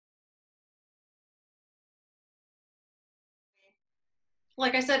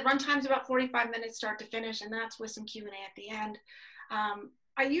Like I said, run time's about 45 minutes start to finish, and that's with some Q&A at the end.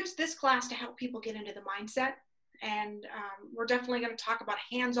 I use this class to help people get into the mindset, and we're definitely going to talk about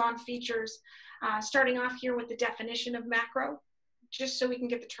hands-on features, starting off here with the definition of macro, just so we can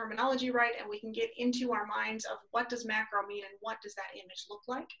get the terminology right and we can get into our minds of what does macro mean and what does that image look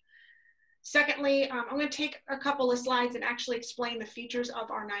like. Secondly, I'm going to take a couple of slides and actually explain the features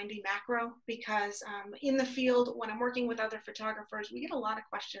of our 9D macro, because in the field, when I'm working with other photographers, we get a lot of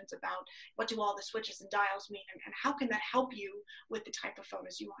questions about what do all the switches and dials mean, and how can that help you with the type of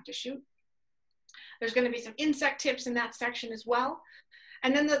photos you want to shoot. There's going to be some insect tips in that section as well.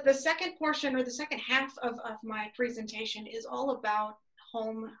 And then the second portion, or the second half of my presentation, is all about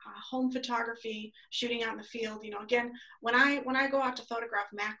home photography, shooting out in the field. You know, again, when I go out to photograph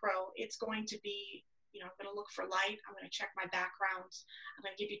macro, it's going to be, you know, I'm going to look for light. I'm going to check my backgrounds. I'm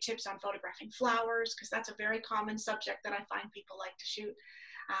going to give you tips on photographing flowers, because that's a very common subject that I find people like to shoot.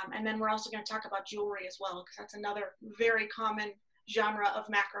 And then we're also going to talk about jewelry as well, because that's another very common genre of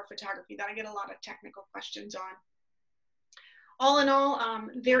macro photography that I get a lot of technical questions on. All in all,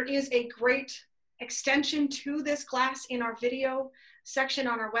 there is a great extension to this class in our video section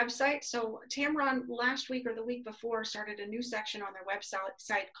on our website. So Tamron last week or the week before started a new section on their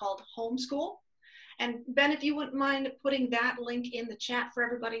website called Homeschool. And Ben, if you wouldn't mind putting that link in the chat for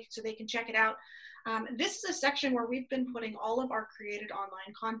everybody so they can check it out. This is a section where we've been putting all of our created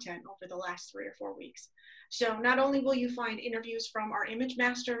online content over the last 3 or 4 weeks. So not only will you find interviews from our image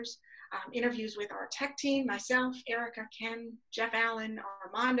masters, interviews with our tech team, myself, Erica, Ken, Jeff Allen,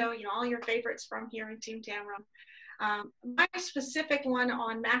 Armando, you know, all your favorites from here in Team Tamron. My specific one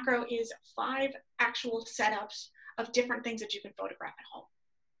on macro is 5 actual setups of different things that you can photograph at home.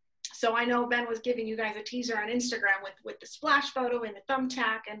 So I know Ben was giving you guys a teaser on Instagram with the splash photo and the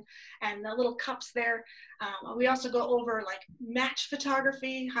thumbtack and the little cups there. We also go over like match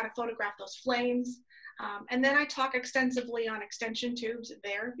photography, how to photograph those flames. And then I talk extensively on extension tubes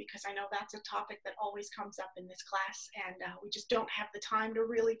there, because I know that's a topic that always comes up in this class, and we just don't have the time to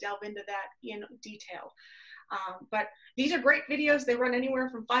really delve into that in detail. But these are great videos. They run anywhere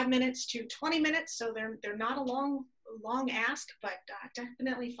from 5 minutes to 20 minutes, so they're not a long ask, but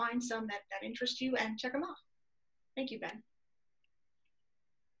definitely find some that interest you and check them out. Thank you, Ben.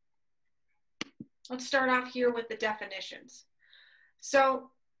 Let's start off here with the definitions.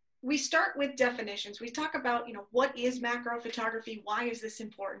 So we start with definitions. We talk about, you know, what is macro photography? Why is this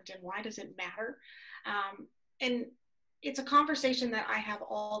important, and why does it matter? And it's a conversation that I have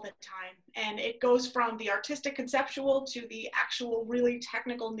all the time, and it goes from the artistic conceptual to the actual really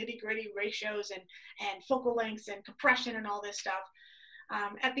technical nitty-gritty ratios and focal lengths and compression and all this stuff.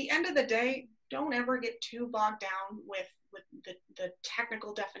 At the end of the day, don't ever get too bogged down with the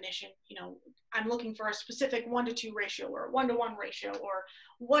technical definition. You know, I'm looking for a specific 1:2 ratio or a 1:1 ratio, or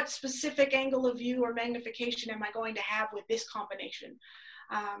what specific angle of view or magnification am I going to have with this combination?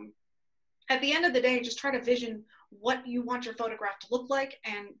 At the end of the day, just try to vision what you want your photograph to look like,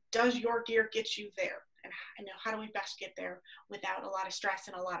 and does your gear get you there? And you know, how do we best get there without a lot of stress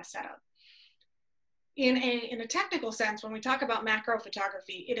and a lot of setup? In a technical sense, when we talk about macro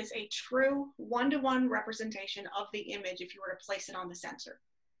photography, it is a true 1:1 representation of the image if you were to place it on the sensor.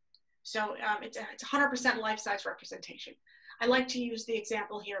 So it's 100% life-size representation. I like to use the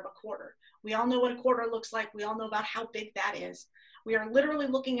example here of a quarter. We all know what a quarter looks like. We all know about how big that is. We are literally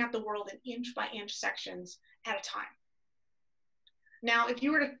looking at the world in inch-by-inch sections at a time. Now, if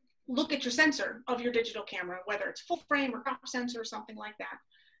you were to look at your sensor of your digital camera, whether it's full frame or crop sensor or something like that,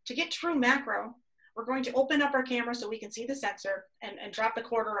 to get true macro, we're going to open up our camera so we can see the sensor and drop the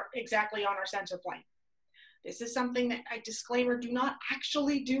quarter exactly on our sensor plane. This is something that, I disclaimer, do not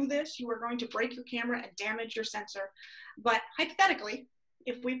actually do this. You are going to break your camera and damage your sensor. But hypothetically,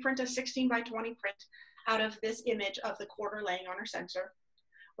 if we print a 16:20 print out of this image of the quarter laying on our sensor,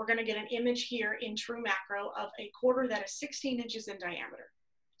 we're going to get an image here in true macro of a quarter that is 16 inches in diameter.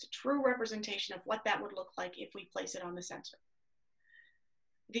 It's a true representation of what that would look like if we place it on the sensor.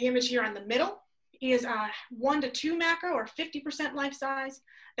 The image here on the middle is 1:2 macro, or 50% life size.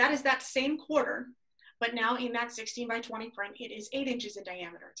 That is that same quarter, but now in that 16:20 print, it is 8 inches in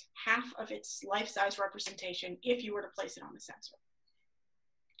diameter. It's half of its life size representation if you were to place it on the sensor.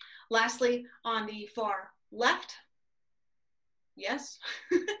 Lastly, on the far left, yes,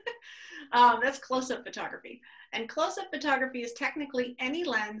 that's close-up photography. And close-up photography is technically any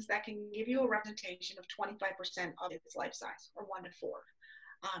lens that can give you a representation of 25% of its life size, or 1:4.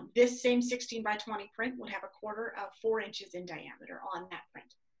 This same 16:20 print would have a quarter of 4 inches in diameter on that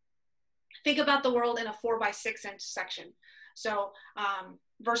print. Think about the world in a 4x6 inch section. So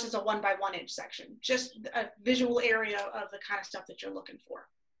versus a 1 by 1 inch section, just a visual area of the kind of stuff that you're looking for.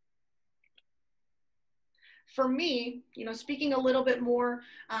 For me, speaking a little bit more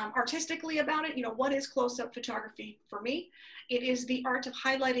artistically about it, what is close-up photography for me? It is the art of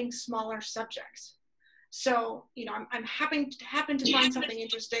highlighting smaller subjects. So, I'm happen to find something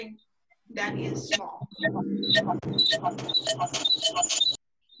interesting that is small.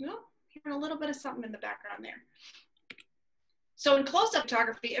 Hearing a little bit of something in the background there. So in close-up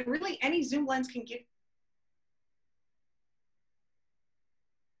photography, and really any zoom lens can give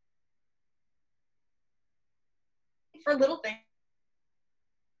for little things.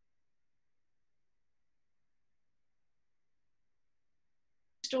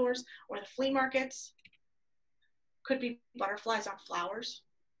 Stores or the flea markets, could be butterflies on flowers.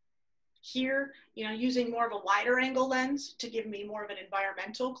 Here, using more of a wider angle lens to give me more of an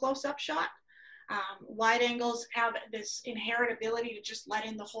environmental close-up shot. Wide angles have this inherent ability to just let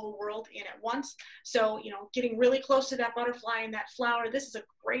in the whole world in at once. So, getting really close to that butterfly and that flower, this is a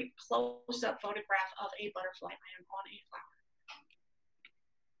great close-up photograph of a butterfly on a flower.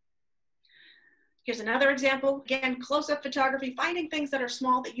 Here's another example. Again, close-up photography, finding things that are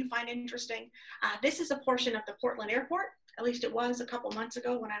small that you find interesting. This is a portion of the Portland airport. At least it was a couple months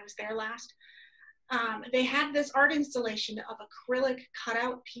ago when I was there last. They had this art installation of acrylic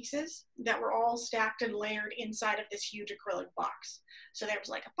cutout pieces that were all stacked and layered inside of this huge acrylic box. So there was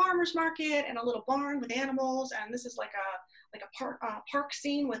like a farmer's market and a little barn with animals, and this is like a park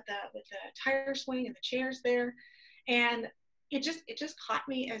scene with the tire swing and the chairs there. And it just caught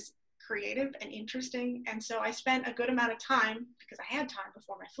me as creative and interesting. And so I spent a good amount of time, because I had time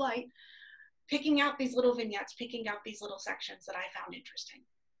before my flight, picking out these little vignettes, picking out these little sections that I found interesting.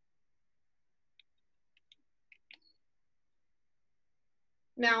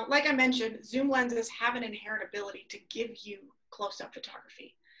 Now, like I mentioned, zoom lenses have an inherent ability to give you close-up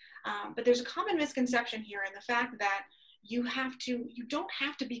photography. But there's a common misconception here in the fact that you don't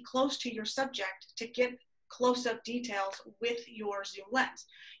have to be close to your subject to get close-up details with your zoom lens.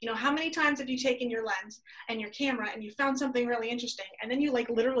 How many times have you taken your lens and your camera and you found something really interesting, and then you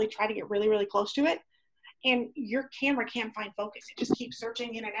literally try to get really, really close to it, and your camera can't find focus. It just keeps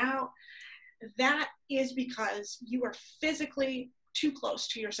searching in and out. That is because you are physically too close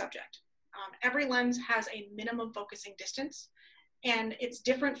to your subject. Every lens has a minimum focusing distance, and it's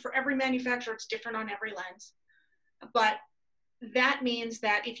different for every manufacturer. It's different on every lens. But that means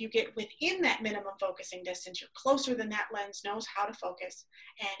that if you get within that minimum focusing distance, you're closer than that lens knows how to focus,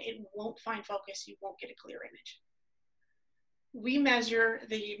 and it won't find focus. You won't get a clear image. We measure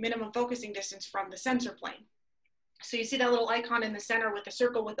the minimum focusing distance from the sensor plane. So you see that little icon in the center with the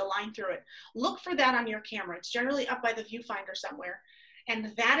circle with the line through it. Look for that on your camera. It's generally up by the viewfinder somewhere.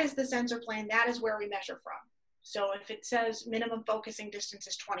 And that is the sensor plane. That is where we measure from. So if it says minimum focusing distance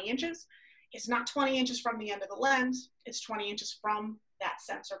is 20 inches, it's not 20 inches from the end of the lens. It's 20 inches from that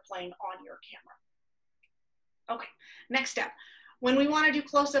sensor plane on your camera. Okay, next step. When we want to do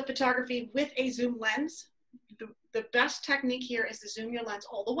close-up photography with a zoom lens, the best technique here is to zoom your lens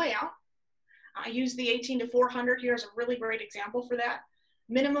all the way out. I use the 18-400 here as a really great example for that.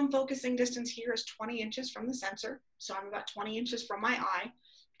 Minimum focusing distance here is 20 inches from the sensor. So I'm about 20 inches from my eye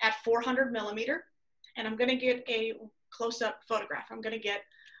at 400 millimeter. And I'm gonna get a close-up photograph. I'm gonna get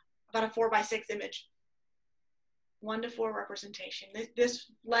about a 4:6 image. 1:4 representation. This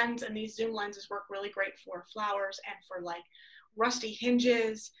lens and these zoom lenses work really great for flowers and for rusty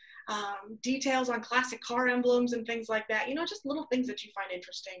hinges, details on classic car emblems and things like that. Just little things that you find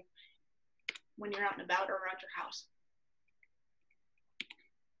interesting when you're out and about or around your house.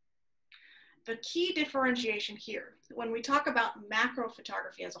 The key differentiation here, when we talk about macro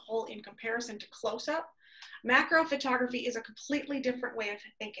photography as a whole in comparison to close-up, macro photography is a completely different way of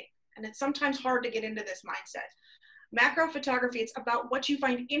thinking. And it's sometimes hard to get into this mindset. Macro photography, it's about what you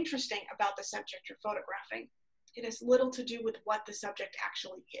find interesting about the subject you're photographing. It has little to do with what the subject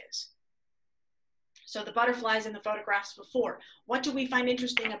actually is. So the butterflies in the photographs before, what do we find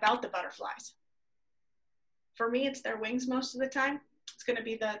interesting about the butterflies? For me, it's their wings most of the time. It's going to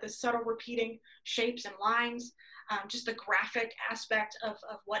be the subtle repeating shapes and lines, just the graphic aspect of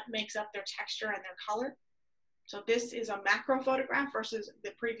what makes up their texture and their color. So this is a macro photograph versus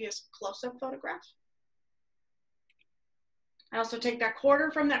the previous close-up photograph. I also take that quarter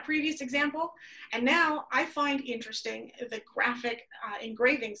from that previous example, and now I find interesting the graphic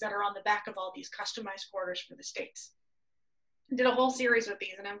engravings that are on the back of all these customized quarters for the states. I did a whole series with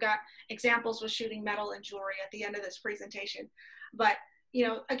these, and I've got examples with shooting metal and jewelry at the end of this presentation. But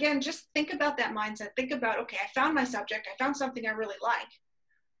again, just think about that mindset. Think about, okay, I found my subject, I found something I really like,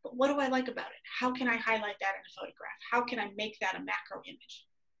 but what do I like about it? How can I highlight that in a photograph? How can I make that a macro image?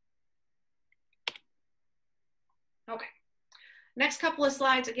 Okay. Next couple of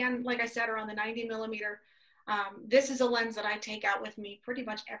slides, again, like I said, are on the 90 millimeter. This is a lens that I take out with me pretty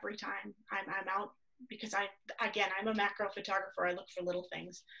much every time I'm out, because I'm a macro photographer. I look for little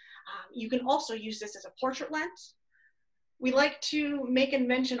things. You can also use this as a portrait lens. We like to make and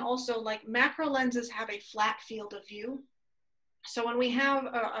mention also, like, macro lenses have a flat field of view. So when we have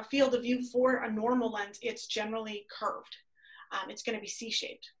a field of view for a normal lens, it's generally curved. It's going to be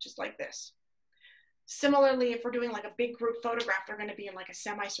C-shaped, just like this. Similarly, if we're doing like a big group photograph, they're going to be in like a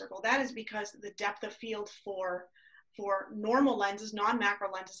semicircle. That is because the depth of field for normal lenses,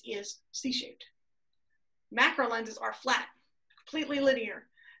 non-macro lenses, is C-shaped. Macro lenses are flat, completely linear.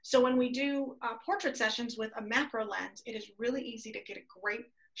 So when we do portrait sessions with a macro lens, it is really easy to get a great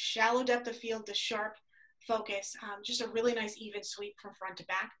shallow depth of field to sharp focus, just a really nice even sweep from front to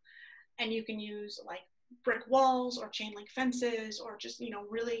back. And you can use like brick walls or chain link fences, or just, you know,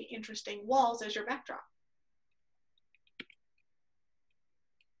 really interesting walls as your backdrop.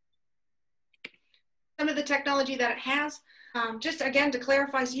 Some of the technology that it has, just again to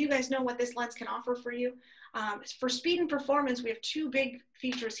clarify, so you guys know what this lens can offer for you. For speed and performance, we have two big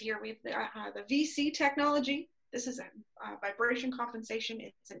features here. We have the VC technology. This is a vibration compensation.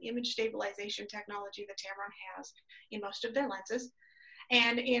 It's an image stabilization technology that Tamron has in most of their lenses.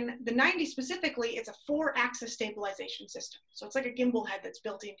 And in the 90 specifically, it's a 4-axis stabilization system. So it's like a gimbal head that's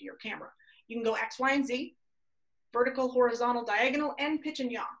built into your camera. You can go X, Y, and Z, vertical, horizontal, diagonal, and pitch and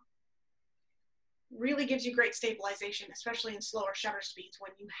yaw. Really gives you great stabilization, especially in slower shutter speeds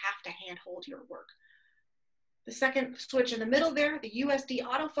when you have to hand hold your work. The second switch in the middle there, the USD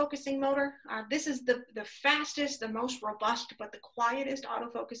autofocusing motor. This is the fastest, the most robust, but the quietest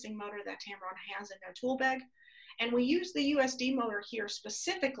autofocusing motor that Tamron has in their tool bag. And we use the USD motor here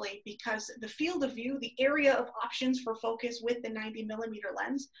specifically because the field of view, the area of options for focus with the 90 millimeter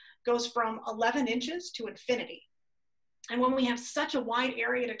lens, goes from 11 inches to infinity. And when we have such a wide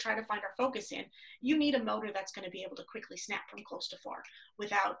area to try to find our focus in, you need a motor that's going to be able to quickly snap from close to far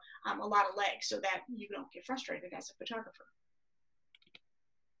without a lot of lag, so that you don't get frustrated as a photographer.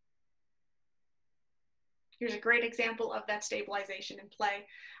 Here's a great example of that stabilization in play.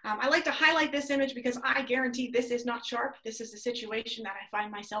 I like to highlight this image because I guarantee this is not sharp. This is a situation that I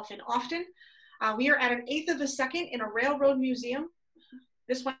find myself in often. We are at 1/8 of a second in a railroad museum.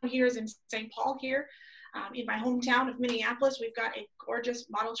 This one here is in St. Paul here. In my hometown of Minneapolis, we've got a gorgeous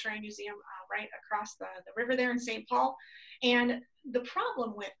model train museum right across the river there in St. Paul. And the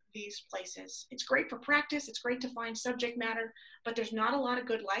problem with these places, it's great for practice, it's great to find subject matter, but there's not a lot of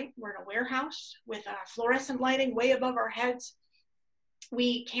good light. We're in a warehouse with fluorescent lighting way above our heads.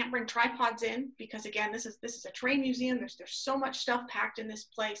 We can't bring tripods in because, again, this is a train museum. There's so much stuff packed in this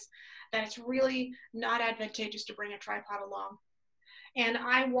place that it's really not advantageous to bring a tripod along. And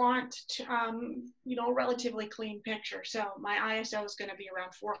I want to, you know, a relatively clean picture. So my ISO is going to be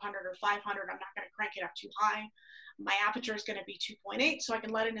around 400 or 500. I'm not going to crank it up too high. My aperture is going to be 2.8, so I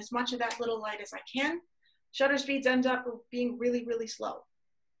can let in as much of that little light as I can. Shutter speeds end up being really, really slow.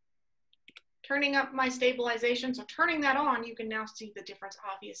 Turning up my stabilization, so turning that on, you can now see the difference,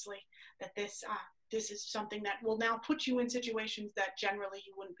 obviously, that this is something that will now put you in situations that generally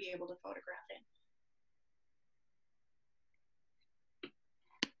you wouldn't be able to photograph in.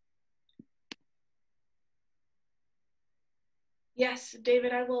 Yes,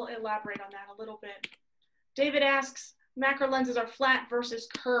 David, I will elaborate on that a little bit. David asks, macro lenses are flat versus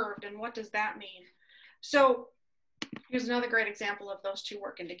curved, and what does that mean? So here's another great example of those two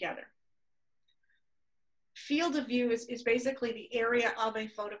working together. Field of view is basically the area of a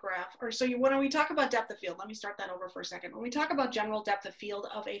photograph, or so when we talk about depth of field, let me start that over for a second. When we talk about general depth of field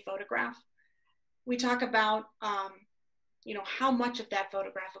of a photograph, we talk about you know, how much of that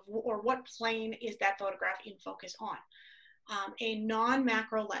photograph or what plane is that photograph in focus on. A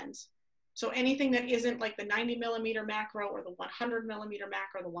non-macro lens, so anything that isn't like the 90 millimeter macro or the 100 millimeter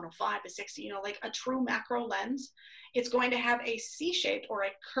macro, the 105, the 60, you know, like a true macro lens, it's going to have a C-shaped or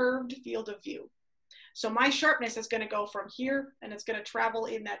a curved field of view. So my sharpness is going to go from here and it's going to travel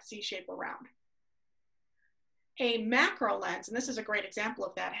in that C shape around. A macro lens, and this is a great example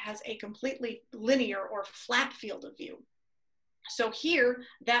of that, has a completely linear or flat field of view. So here,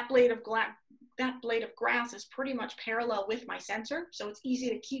 that blade of grass is pretty much parallel with my sensor, so it's easy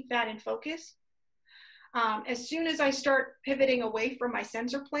to keep that in focus. As soon as I start pivoting away from my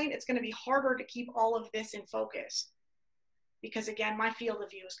sensor plane, it's going to be harder to keep all of this in focus because, again, my field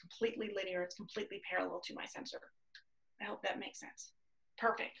of view is completely linear. It's completely parallel to my sensor. I hope that makes sense.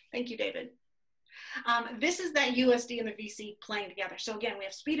 Perfect. Thank you, David. This is that USD and the VC playing together. So again, we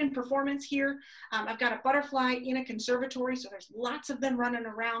have speed and performance here. I've got a butterfly in a conservatory, so there's lots of them running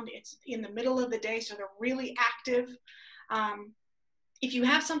around. It's in the middle of the day, so they're really active. If you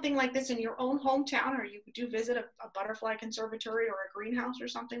have something like this in your own hometown, or you do visit a butterfly conservatory or a greenhouse or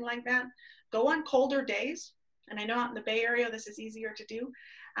something like that, go on colder days. And I know out in the Bay Area, this is easier to do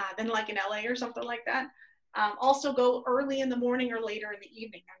than like in LA or something like that. Also go early in the morning or later in the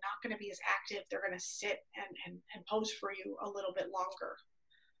evening. They're not going to be as active. They're going to sit and pose for you a little bit longer.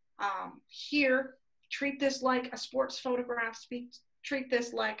 Here, treat this like a sports photograph. Treat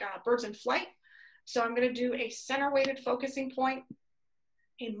this like birds in flight. So I'm going to do a center weighted focusing point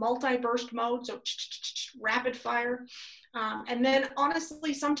in multi-burst mode, so rapid fire. And then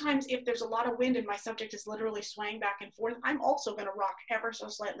honestly, sometimes if there's a lot of wind and my subject is literally swaying back and forth, I'm also going to rock ever so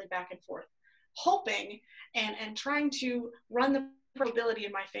slightly back and forth, hoping and trying to run the probability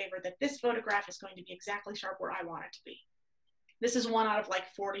in my favor that this photograph is going to be exactly sharp where I want it to be. This is one out of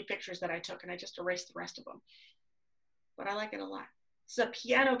like 40 pictures that I took, and I just erased the rest of them. But I like it a lot. It's a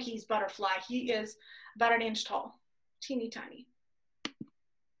piano keys butterfly. He is about an inch tall, teeny tiny.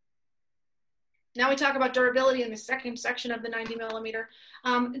 Now we talk about durability in the second section of the 90 millimeter.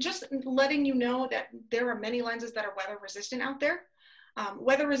 Just letting you know that there are many lenses that are weather resistant out there.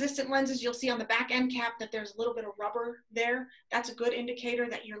 Weather resistant lenses, you'll see on the back end cap that there's a little bit of rubber there. That's a good indicator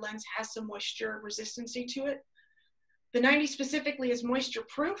that your lens has some moisture resistancy to it. The 90 specifically is moisture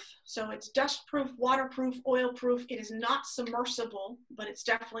proof, so it's dust proof, waterproof, oil proof. It is not submersible, but it's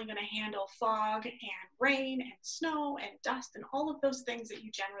definitely going to handle fog and rain and snow and dust and all of those things that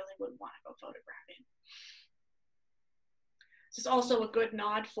you generally would want to go photograph in. This is also a good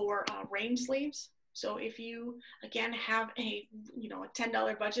nod for rain sleeves. So if you, again, have a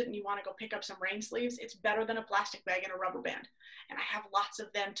 $10 budget and you want to go pick up some rain sleeves, it's better than a plastic bag and a rubber band. And I have lots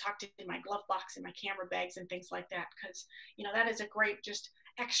of them tucked in my glove box and my camera bags and things like that, because, that is a great just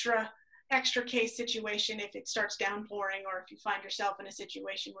extra case situation if it starts downpouring or if you find yourself in a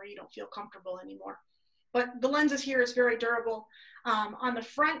situation where you don't feel comfortable anymore. But the lenses here is very durable. On the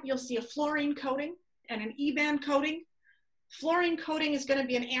front, you'll see a fluorine coating and an E-band coating. Fluorine coating is going to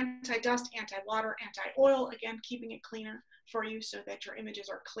be an anti-dust, anti-water, anti-oil, again, keeping it cleaner for you so that your images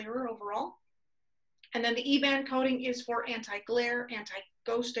are clearer overall. And then the E-band coating is for anti-glare,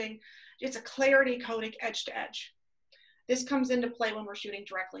 anti-ghosting. It's a clarity coating edge to edge. This comes into play when we're shooting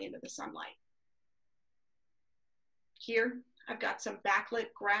directly into the sunlight. Here, I've got some backlit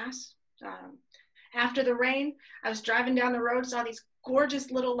grass. After the rain, I was driving down the road, saw these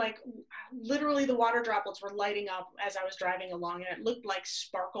gorgeous little, literally the water droplets were lighting up as I was driving along, and it looked like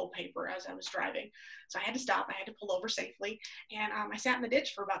sparkle paper as I was driving. So I had to stop, I had to pull over safely, and I sat in the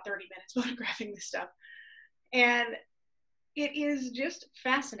ditch for about 30 minutes photographing this stuff. And it is just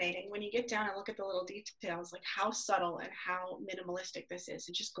fascinating when you get down and look at the little details, like how subtle and how minimalistic this is.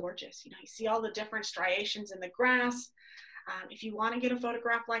 It's just gorgeous. You see all the different striations in the grass. If you want to get a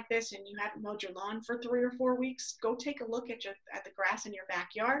photograph like this and you haven't mowed your lawn for 3 or 4 weeks, go take a look at the grass in your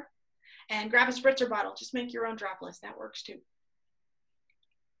backyard and grab a spritzer bottle. Just make your own droplets. That works too.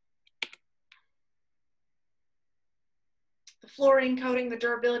 The fluorine coating, the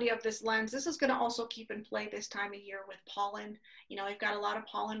durability of this lens, this is going to also keep in play this time of year with pollen. We've got a lot of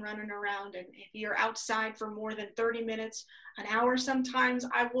pollen running around, and if you're outside for more than 30 minutes, an hour sometimes,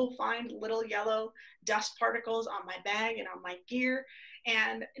 I will find little yellow dust particles on my bag and on my gear.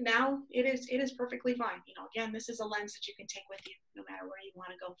 And now it is perfectly fine. Again, this is a lens that you can take with you no matter where you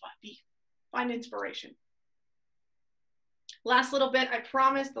want to go find inspiration. Last little bit, I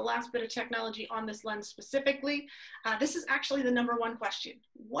promise, the last bit of technology on this lens specifically. This is actually the #1 question.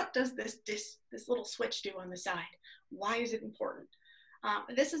 What does this little switch do on the side? Why is it important?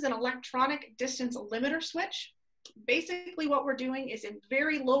 This is an electronic distance limiter switch. Basically what we're doing is in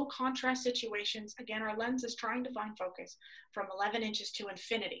very low contrast situations, again, our lens is trying to find focus from 11 inches to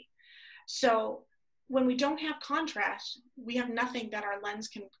infinity. So when we don't have contrast, we have nothing that our lens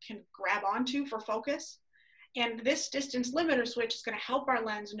can grab onto for focus. And this distance limiter switch is going to help our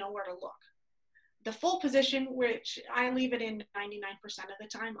lens know where to look. The full position, which I leave it in 99% of the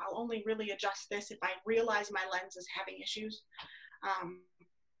time, I'll only really adjust this if I realize my lens is having issues.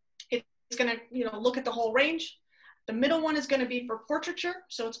 It's going to look at the whole range. The middle one is going to be for portraiture,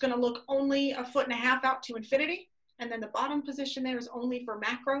 so it's going to look only 1.5 feet out to infinity. And then the bottom position there is only for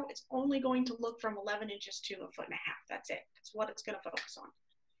macro. It's only going to look from 11 inches to 1.5 feet. That's it. That's what it's going to focus on.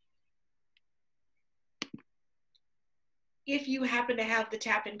 If you happen to have the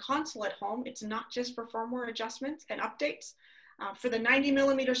tap-in console at home, it's not just for firmware adjustments and updates. For the 90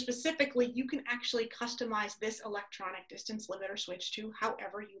 millimeter specifically, you can actually customize this electronic distance limiter switch to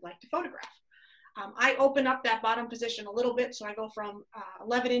however you like to photograph. I open up that bottom position a little bit, so I go from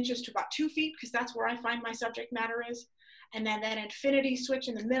 11 inches to about 2 feet, because that's where I find my subject matter is. And then that infinity switch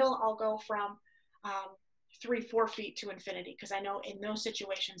in the middle, I'll go from 3-4 feet to infinity, because I know in those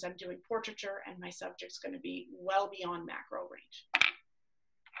situations I'm doing portraiture and my subject's going to be well beyond macro range.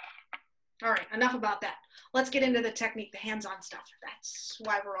 All right, enough about that. Let's get into the technique, the hands-on stuff. That's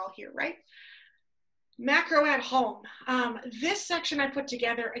why we're all here, right? Macro at home. This section I put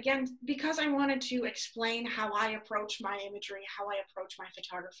together, again, because I wanted to explain how I approach my imagery, how I approach my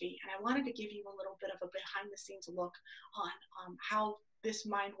photography, and I wanted to give you a little bit of a behind the scenes look on how this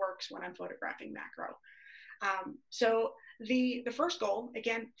mind works when I'm photographing macro. So the first goal,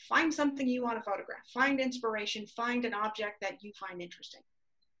 again, find something you want to photograph, find inspiration, find an object that you find interesting.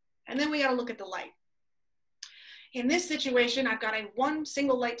 And then we got to look at the light. In this situation, I've got one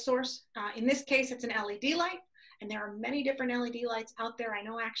single light source. In this case, it's an LED light, and there are many different LED lights out there. I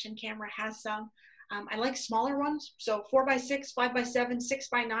know Action Camera has some. I like smaller ones, so 4x6, 5x7,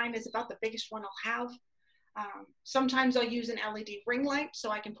 6x9 is about the biggest one I'll have. Sometimes I'll use an LED ring light, so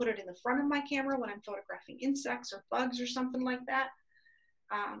I can put it in the front of my camera when I'm photographing insects or bugs or something like that.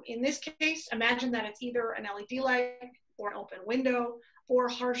 In this case, imagine that it's either an LED light or an open window or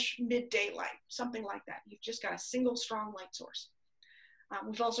harsh midday light, something like that. You've just got a single strong light source.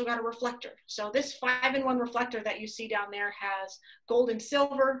 We've also got a reflector. So this 5-in-1 reflector that you see down there has gold and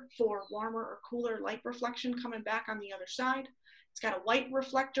silver for warmer or cooler light reflection coming back on the other side. It's got a white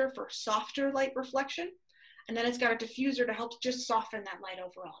reflector for softer light reflection. And then it's got a diffuser to help just soften that light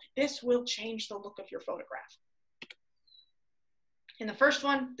overall. This will change the look of your photograph. In the first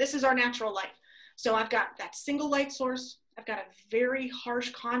one, this is our natural light. So I've got that single light source. I've got a very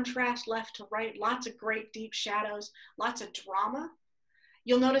harsh contrast left to right, lots of great deep shadows, lots of drama.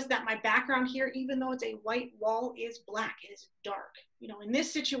 You'll notice that my background here, even though it's a white wall, is black, it is dark. You know, in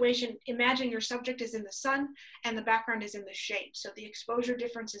this situation, imagine your subject is in the sun and the background is in the shade. So the exposure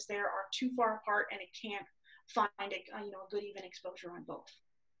differences there are too far apart and it can't find a good even exposure on both.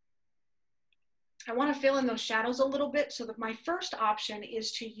 I want to fill in those shadows a little bit, so that my first option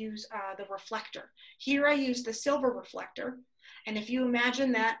is to use the reflector. Here I use the silver reflector, and if you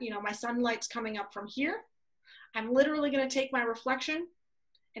imagine that, my sunlight's coming up from here, I'm literally going to take my reflection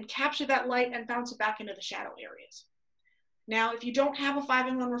and capture that light and bounce it back into the shadow areas. Now, if you don't have a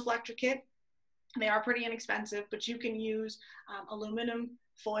 5-in-1 reflector kit, they are pretty inexpensive, but you can use aluminum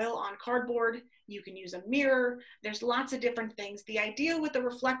foil on cardboard. You can use a mirror. There's lots of different things. The idea with the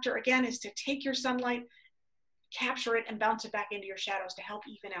reflector, again, is to take your sunlight, capture it, and bounce it back into your shadows to help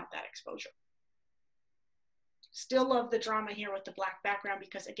even out that exposure. Still love the drama here with the black background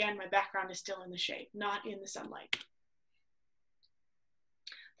because, again, my background is still in the shade, not in the sunlight.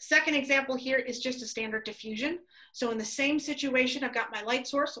 The second example here is just a standard diffusion. So in the same situation, I've got my light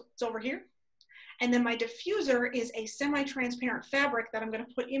source, it's over here. And then my diffuser is a semi-transparent fabric that I'm going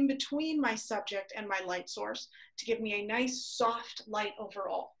to put in between my subject and my light source to give me a nice soft light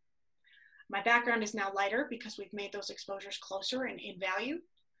overall. My background is now lighter because we've made those exposures closer and in value.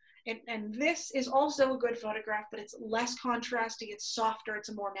 And this is also a good photograph, but it's less contrasty, it's softer, it's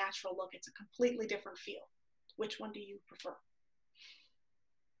a more natural look, it's a completely different feel. Which one do you prefer?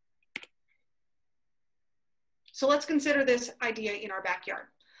 So let's consider this idea in our backyard.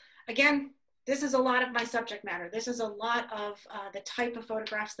 Again, this is a lot of my subject matter. This is a lot of the type of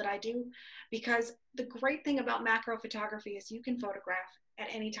photographs that I do, because the great thing about macro photography is you can photograph at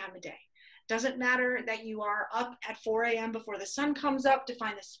any time of day. Doesn't matter that you are up at 4 a.m. before the sun comes up to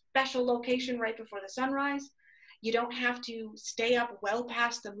find a special location right before the sunrise. You don't have to stay up well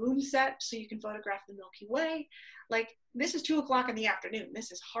past the moon set so you can photograph the Milky Way. Like, this is 2 o'clock in the afternoon.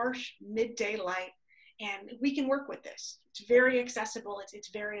 This is harsh midday light. And we can work with this. It's very accessible. It's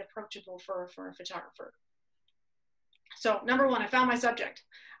very approachable for a photographer. So number one, I found my subject.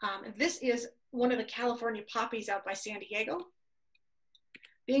 This is one of the California poppies out by San Diego.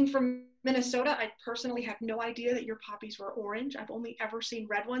 Being from Minnesota, I personally have no idea that your poppies were orange. I've only ever seen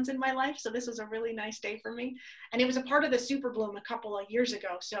red ones in my life. So this was a really nice day for me. And it was a part of the super bloom a couple of years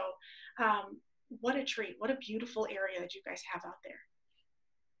ago. So what a treat. What a beautiful area that you guys have out there.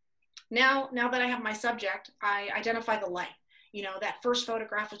 Now that I have my subject, I identify the light. That first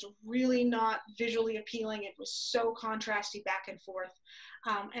photograph was really not visually appealing. It was so contrasty back and forth.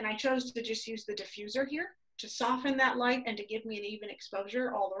 And I chose to just use the diffuser here to soften that light and to give me an even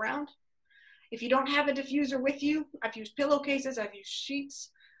exposure all around. If you don't have a diffuser with you, I've used pillowcases, I've used sheets.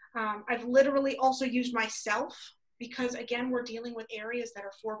 I've literally also used myself because, again, we're dealing with areas that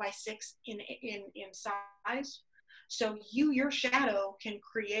are 4x6 in size. So your shadow can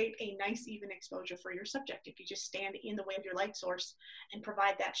create a nice even exposure for your subject if you just stand in the way of your light source and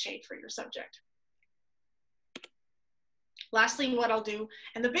provide that shade for your subject. Lastly, what I'll do,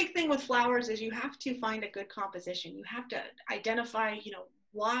 and the big thing with flowers is you have to find a good composition. You have to identify,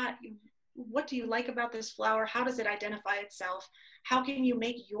 what do you like about this flower? How does it identify itself? How can you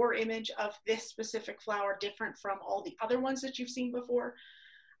make your image of this specific flower different from all the other ones that you've seen before?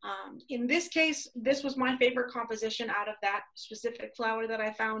 In this case, this was my favorite composition out of that specific flower that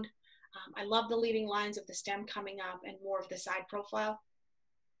I found. I love the leading lines of the stem coming up and more of the side profile.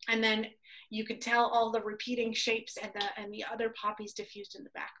 And then you could tell all the repeating shapes and the other poppies diffused in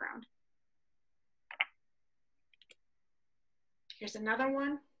the background. Here's another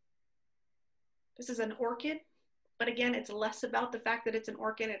one. This is an orchid, but again, it's less about the fact that it's an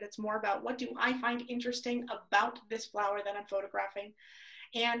orchid and it's more about what do I find interesting about this flower that I'm photographing.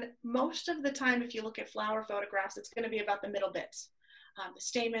 And most of the time, if you look at flower photographs, it's going to be about the middle bits, the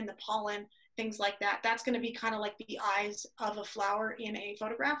stamen, the pollen, things like that. That's going to be kind of like the eyes of a flower in a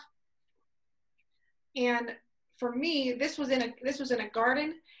photograph. And for me, this was in a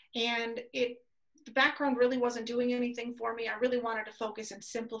garden, and the background really wasn't doing anything for me. I really wanted to focus and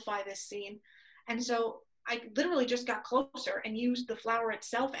simplify this scene. And so I literally just got closer and used the flower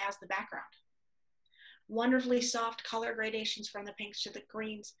itself as the background. Wonderfully soft color gradations from the pinks to the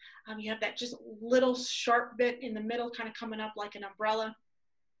greens. You have that just little sharp bit in the middle kind of coming up like an umbrella.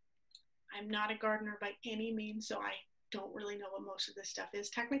 I'm not a gardener by any means, so I don't really know what most of this stuff is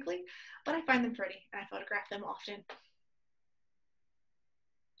technically, but I find them pretty and I photograph them often.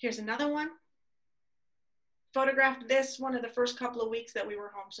 Here's another one. Photographed this one of the first couple of weeks that we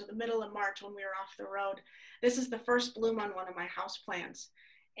were home, so the middle of March when we were off the road. This is the first bloom on one of my house plants.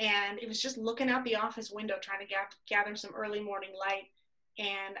 And it was just looking out the office window trying to gather some early morning light.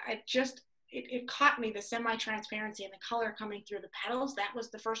 And it caught me, the semi-transparency and the color coming through the petals. That was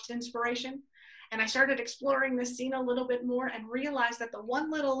the first inspiration. And I started exploring this scene a little bit more and realized that the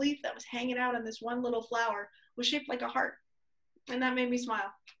one little leaf that was hanging out on this one little flower was shaped like a heart. And that made me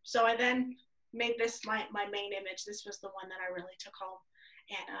smile. So I then made this my main image. This was the one that I really took home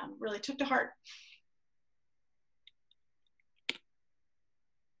and really took to heart.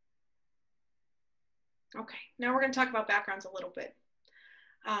 Okay, now we're going to talk about backgrounds a little bit.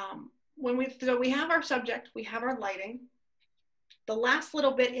 So we have our subject, we have our lighting. The last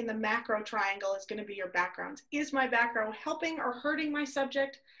little bit in the macro triangle is going to be your backgrounds. Is my background helping or hurting my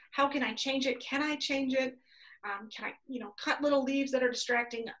subject? How can I change it? Can I change it? Can I, cut little leaves that are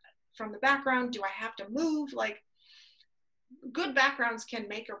distracting from the background? Do I have to move? Like, good backgrounds can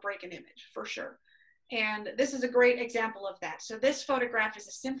make or break an image for sure. And this is a great example of that. So this photograph is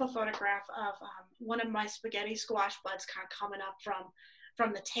a simple photograph of one of my spaghetti squash buds kind of coming up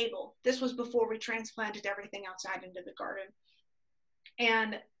from the table. This was before we transplanted everything outside into the garden.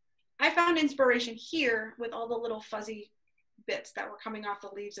 And I found inspiration here with all the little fuzzy bits that were coming off the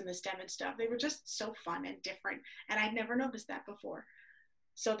leaves and the stem and stuff. They were just so fun and different. And I'd never noticed that before.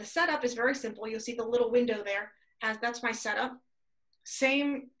 So the setup is very simple. You'll see the little window there, as that's my setup.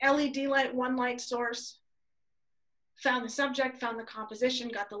 Same LED light, one light source. Found the subject, found the composition,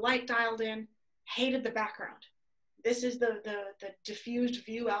 got the light dialed in, hated the background. This is the diffused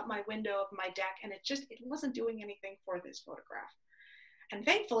view out my window of my deck, and it wasn't doing anything for this photograph. And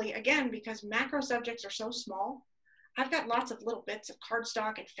thankfully, again, because macro subjects are so small, I've got lots of little bits of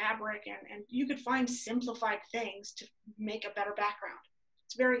cardstock and fabric, and you could find simplified things to make a better background.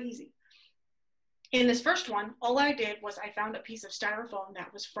 It's very easy. In this first one, all I did was I found a piece of styrofoam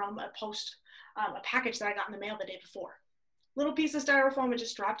that was from a package that I got in the mail the day before. Little piece of styrofoam, and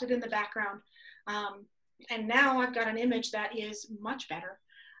just dropped it in the background. And now I've got an image that is much better.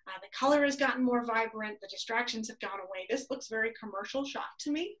 The color has gotten more vibrant. The distractions have gone away. This looks very commercial shot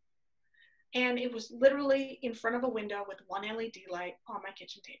to me. And it was literally in front of a window with one LED light on my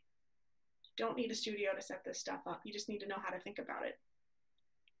kitchen table. You don't need a studio to set this stuff up. You just need to know how to think about it.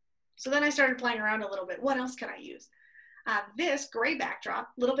 So then I started playing around a little bit. What else can I use? This gray backdrop,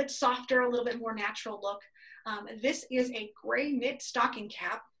 a little bit softer, a little bit more natural look. This is a gray knit stocking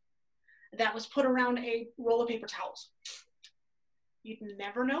cap that was put around a roll of paper towels. You'd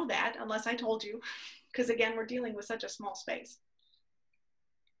never know that unless I told you, because again, we're dealing with such a small space.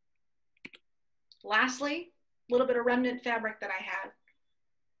 Lastly, a little bit of remnant fabric that I had.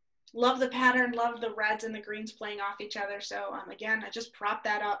 Love the pattern, love the reds and the greens playing off each other. So again, I just propped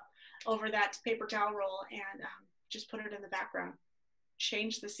that up over that paper towel roll and just put it in the background.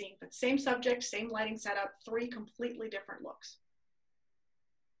 Change the scene, but same subject, same lighting setup, 3 completely different looks.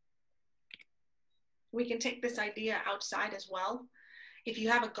 We can take this idea outside as well. If you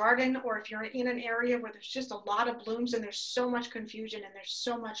have a garden or if you're in an area where there's just a lot of blooms and there's so much confusion and there's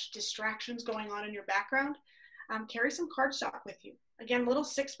so much distractions going on in your background, carry some cardstock with you. Again, little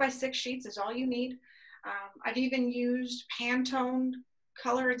 6x6 sheets is all you need. I've even used Pantone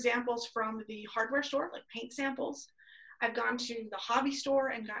color examples from the hardware store, like paint samples. I've gone to the hobby store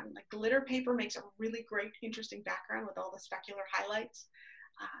and gotten like glitter paper, makes a really great, interesting background with all the specular highlights.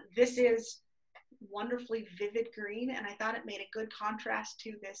 This is wonderfully vivid green, and I thought it made a good contrast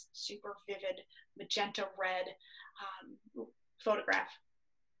to this super vivid magenta red photograph.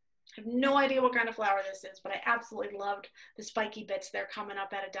 I have no idea what kind of flower this is, but I absolutely loved the spiky bits there coming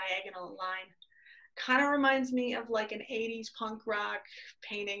up at a diagonal line. Kind of reminds me of like an 80s punk rock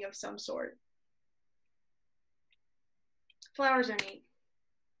painting of some sort. Flowers are neat.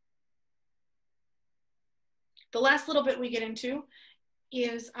 The last little bit we get into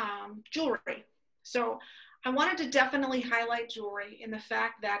is jewelry. So I wanted to definitely highlight jewelry in the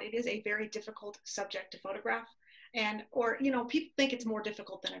fact that it is a very difficult subject to photograph. And, or, you know, people think it's more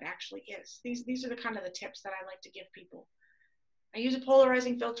difficult than it actually is. These are the kind of the tips that I like to give people. I use a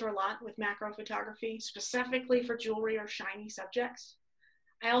polarizing filter a lot with macro photography, specifically for jewelry or shiny subjects.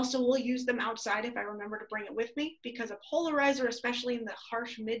 I also will use them outside if I remember to bring it with me, because a polarizer, especially in the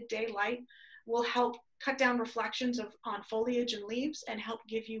harsh midday light, will help cut down reflections on foliage and leaves and help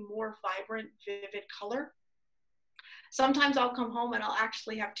give you more vibrant, vivid color. Sometimes I'll come home and I'll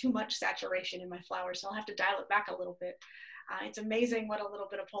actually have too much saturation in my flowers, so I'll have to dial it back a little bit. It's amazing what a little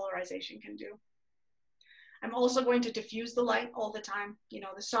bit of polarization can do. I'm also going to diffuse the light all the time. You know,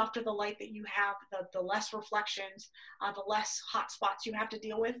 the softer the light that you have, the less reflections, the less hot spots you have to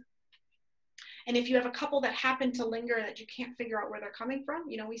deal with. And if you have a couple that happen to linger that you can't figure out where they're coming from,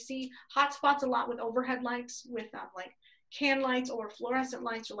 you know, we see hot spots a lot with overhead lights, with like can lights or fluorescent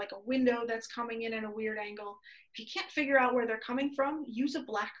lights, or like a window that's coming in at a weird angle. If you can't figure out where they're coming from, use a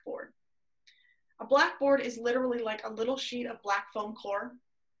blackboard. A blackboard is literally like a little sheet of black foam core,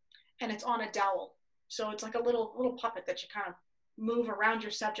 and it's on a dowel. So it's like a little puppet that you kind of move around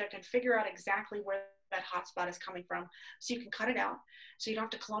your subject and figure out exactly where that hot spot is coming from, so you can cut it out, so you don't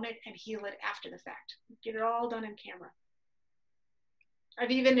have to clone it and heal it after the fact. Get it all done in camera.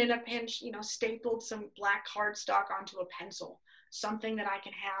 I've even in a pinch, you know, stapled some black cardstock onto a pencil, something that I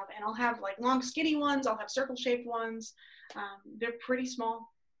can have, and I'll have like long skinny ones, I'll have circle shaped ones. They're pretty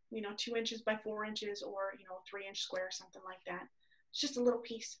small, you know, 2 inches by 4 inches, or, you know, 3-inch square, something like that. It's just a little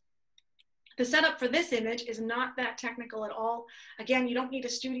piece. The setup for this image is not that technical at all. Again, you don't need a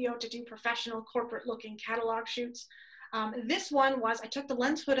studio to do professional corporate looking catalog shoots. This one was, I took the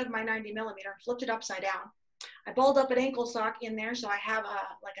lens hood of my 90mm and flipped it upside down. I balled up an ankle sock in there, so I have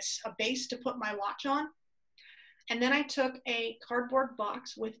a base to put my watch on. And then I took a cardboard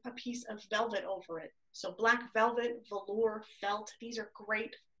box with a piece of velvet over it. So black velvet, velour, felt, these are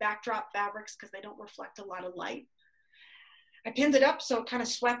great backdrop fabrics because they don't reflect a lot of light. I pinned it up so it kind of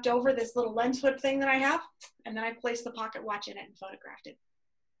swept over this little lens hood thing that I have, and then I placed the pocket watch in it and photographed it.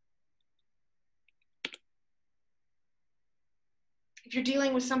 If you're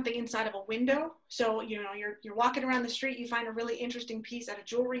dealing with something inside of a window, so you know you're walking around the street, you find a really interesting piece at a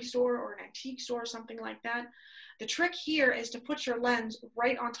jewelry store or an antique store, something like that. The trick here is to put your lens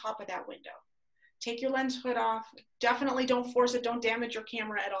right on top of that window. Take your lens hood off. Definitely don't force it, don't damage your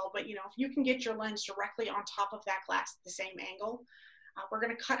camera at all, but you know, if you can get your lens directly on top of that glass at the same angle, we're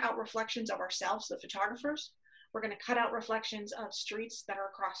gonna cut out reflections of ourselves, the photographers. We're gonna cut out reflections of streets that are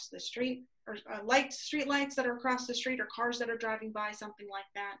across the street, or street lights that are across the street, or cars that are driving by, something like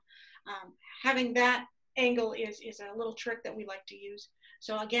that. Having that angle is a little trick that we like to use.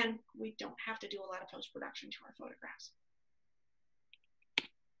 So again, we don't have to do a lot of post-production to our photographs.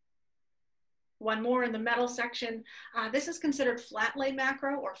 One more in the metal section. This is considered flat lay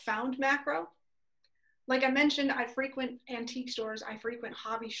macro or found macro. Like I mentioned, I frequent antique stores, I frequent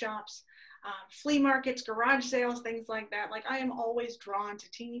hobby shops, flea markets, garage sales, things like that. Like I am always drawn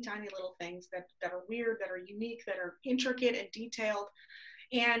to teeny tiny little things that are weird, that are unique, that are intricate and detailed.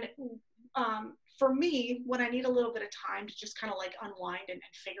 And for me, when I need a little bit of time to just kind of like unwind and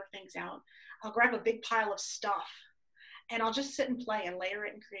figure things out, I'll grab a big pile of stuff and I'll just sit and play and layer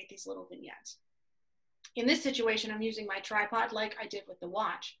it and create these little vignettes. In this situation, I'm using my tripod like I did with the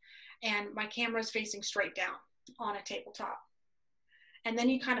watch, and my camera is facing straight down on a tabletop. And then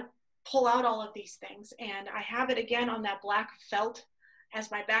you kind of pull out all of these things, and I have it again on that black felt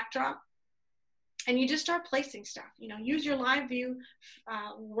as my backdrop. And you just start placing stuff, you know, use your live view,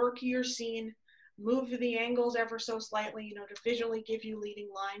 work your scene, move the angles ever so slightly, you know, to visually give you leading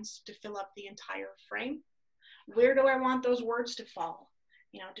lines to fill up the entire frame. Where do I want those words to fall?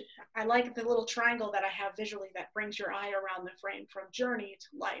 You know, I like the little triangle that I have visually that brings your eye around the frame, from journey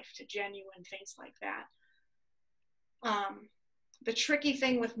to life to genuine, things like that. The tricky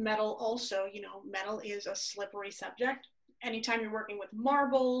thing with metal also, you know, metal is a slippery subject. Anytime you're working with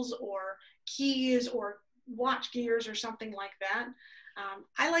marbles or keys or watch gears or something like that.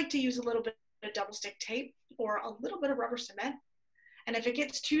 I like to use a little bit of double stick tape or a little bit of rubber cement. And if it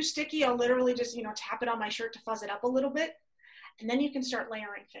gets too sticky, I'll literally just, tap it on my shirt to fuzz it up a little bit. And then you can start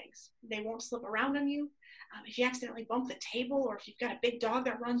layering things. They won't slip around on you. If you accidentally bump the table, or if you've got a big dog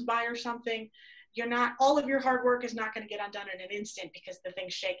that runs by or something, all of your hard work is not going to get undone in an instant because the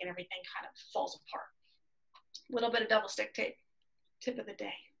things shake and everything kind of falls apart. A little bit of double stick tape, tip of the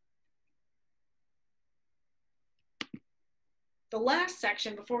day. The last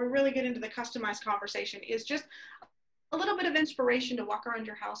section before we really get into the customized conversation is just a little bit of inspiration to walk around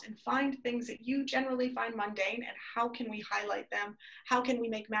your house and find things that you generally find mundane, and how can we highlight them? How can we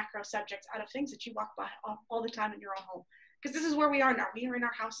make macro subjects out of things that you walk by all the time in your own home? Because this is where we are now. We are in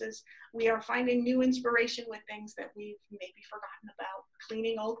our houses. We are finding new inspiration with things that we've maybe forgotten about,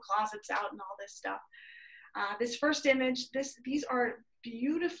 cleaning old closets out and all this stuff. This first image, these are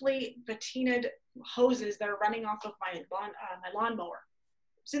beautifully patinaed hoses that are running off of my lawnmower.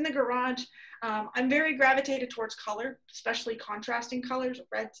 It's in the garage. I'm very gravitated towards color, especially contrasting colors,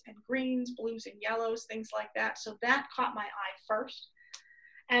 reds and greens, blues and yellows, things like that. So that caught my eye first.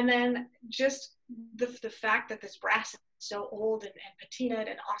 And then just the fact that this brass is so old and patinaed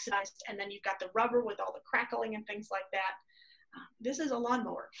and oxidized, and then you've got the rubber with all the crackling and things like that. This is a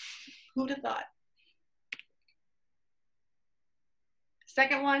lawnmower. Who'd have thought?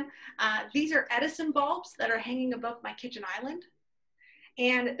 Second one, these are Edison bulbs that are hanging above my kitchen island.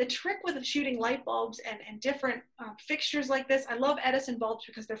 And the trick with shooting light bulbs and different fixtures like this, I love Edison bulbs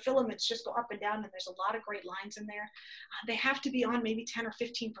because their filaments just go up and down, and there's a lot of great lines in there. They have to be on maybe 10 or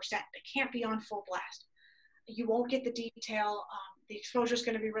 15%. They can't be on full blast. You won't get the detail. The exposure is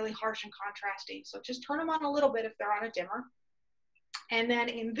going to be really harsh and contrasty. So just turn them on a little bit if they're on a dimmer. And then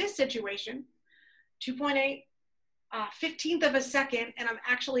in this situation, 2.8, 15th of a second, and I'm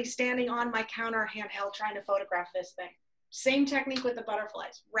actually standing on my counter handheld trying to photograph this thing. Same technique with the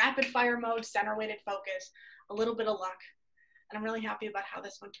butterflies. Rapid fire mode, center weighted focus, a little bit of luck. And I'm really happy about how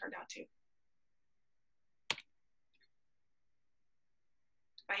this one turned out too. If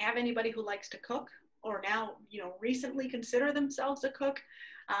I have anybody who likes to cook, or now, recently consider themselves a cook,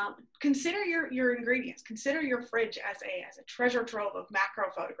 consider your ingredients. Consider your fridge as a treasure trove of macro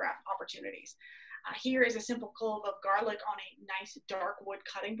photograph opportunities. Here is a simple clove of garlic on a nice dark wood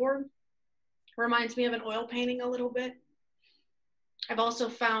cutting board. Reminds me of an oil painting a little bit. I've also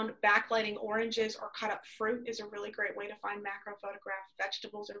found backlighting oranges or cut up fruit is a really great way to find macro photograph.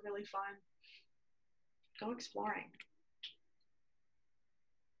 Vegetables are really fun. Go exploring.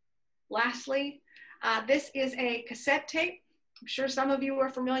 Lastly, this is a cassette tape. I'm sure some of you are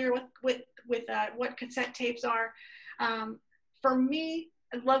familiar with what cassette tapes are. For me,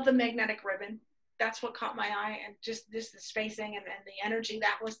 I love the magnetic ribbon. That's what caught my eye, and just the spacing and the energy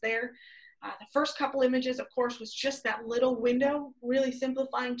that was there. The first couple images, of course, was just that little window, really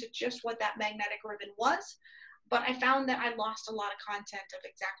simplifying to just what that magnetic ribbon was. But I found that I lost a lot of content of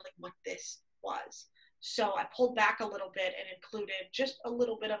exactly what this was. So I pulled back a little bit and included just a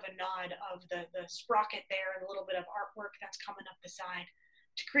little bit of a nod of the sprocket there and a little bit of artwork that's coming up the side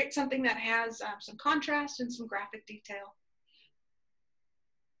to create something that has some contrast and some graphic detail.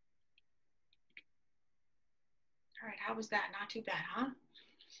 All right, how was that? Not too bad, huh?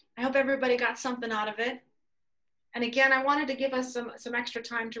 I hope everybody got something out of it. And again, I wanted to give us some extra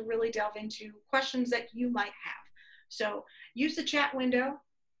time to really delve into questions that you might have. So use the chat window.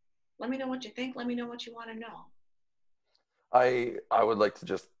 Let me know what you think. Let me know what you want to know. I would like to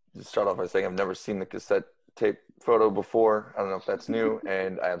just start off by saying I've never seen the cassette tape photo before. I don't know if that's new,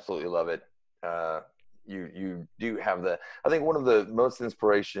 and I absolutely love it. You do have I think one of the most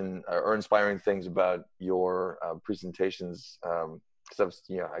inspiring things about your presentations, because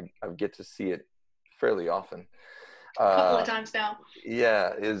I get to see it fairly often. A couple of times now.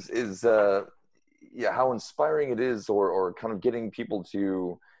 Yeah, is how inspiring it is, or kind of getting people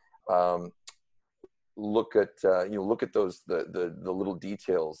to look at those the little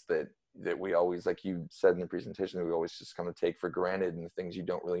details that we always, like you said in the presentation, that we always just kind of take for granted, and the things you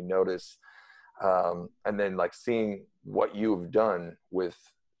don't really notice. And then like seeing what you've done with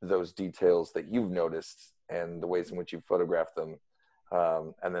those details that you've noticed and the ways in which you photograph them.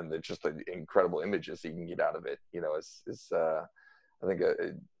 And then just the incredible images that you can get out of it, I think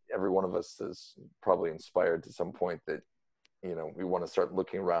every one of us is probably inspired to some point that, we want to start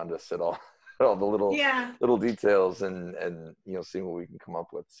looking around us at all the little details and seeing what we can come up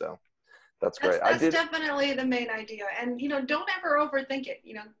with. So that's great. That's definitely the main idea. And, don't ever overthink it.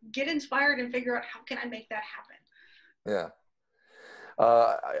 Get inspired and figure out, how can I make that happen? Yeah.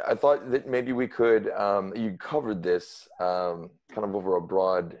 I thought that maybe we could, you covered this, kind of over a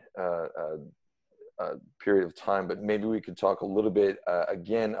broad period of time, but maybe we could talk a little bit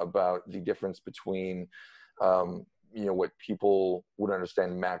again about the difference between what people would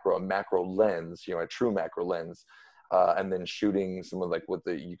understand a macro lens, a true macro lens, and then shooting some of like what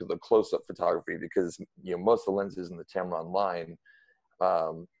the close-up photography, because most of the lenses in the Tamron line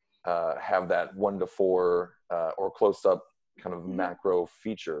have that 1:4 or close-up kind of macro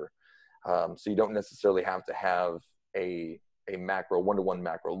feature. So you don't necessarily have to have a macro 1:1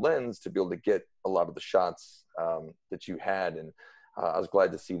 macro lens to be able to get a lot of the shots that you had. And I was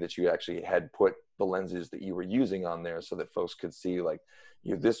glad to see that you actually had put the lenses that you were using on there so that folks could see like,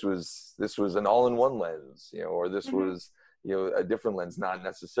 this was an all-in-one lens, or this was, a different lens, not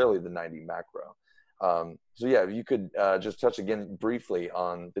necessarily the 90 macro. So yeah, if you could just touch again briefly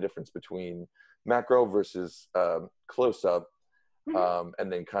on the difference between macro versus close-up,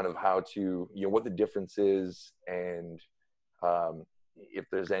 and then kind of how to, what the difference is, and if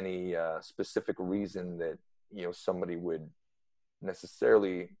there's any specific reason that, somebody would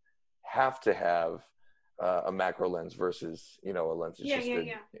necessarily have to have a macro lens versus, a lens that's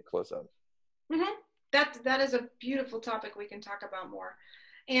just close-up. That is a beautiful topic we can talk about more.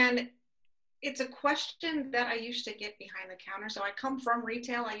 And it's a question that I used to get behind the counter. So I come from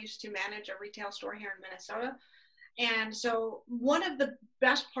retail. I used to manage a retail store here in Minnesota. And so one of the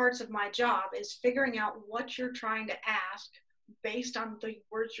best parts of my job is figuring out what you're trying to ask based on the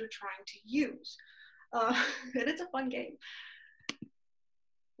words you're trying to use. And it's a fun game.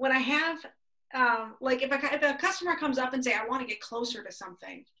 When I have, like if a customer comes up and say, I want to get closer to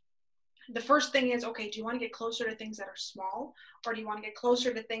something, the first thing is, okay, do you want to get closer to things that are small, or do you want to get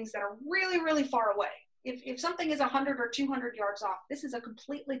closer to things that are really, really far away? If something is 100 or 200 yards off, this is a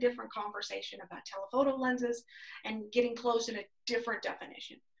completely different conversation about telephoto lenses and getting close in a different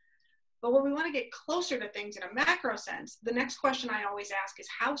definition. But when we want to get closer to things in a macro sense, the next question I always ask is,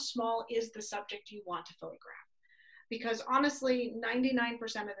 how small is the subject you want to photograph? Because honestly, 99% of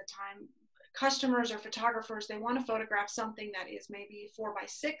the time, customers or photographers, they want to photograph something that is maybe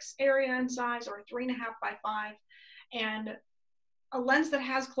 4:6 area in size or 3.5:5. And a lens that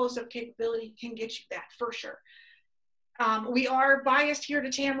has close-up capability can get you that for sure. We are biased here to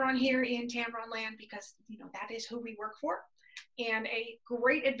Tamron here in Tamron land because, that is who we work for. And a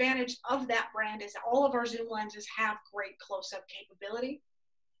great advantage of that brand is all of our zoom lenses have great close-up capability.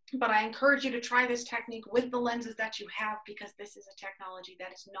 But I encourage you to try this technique with the lenses that you have, because this is a technology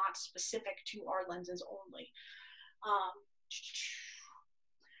that is not specific to our lenses only.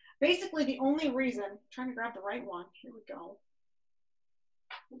 Basically, the only reason, I'm trying to grab the right one, here we go.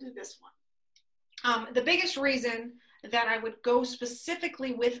 We'll do this one. The biggest reason that I would go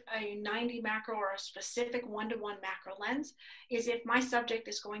specifically with a 90 macro or a specific 1:1 macro lens is if my subject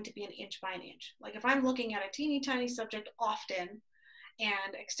is going to be an inch by an inch. Like if I'm looking at a teeny tiny subject often,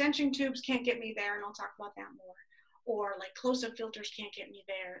 and extension tubes can't get me there, and I'll talk about that more, or like close-up filters can't get me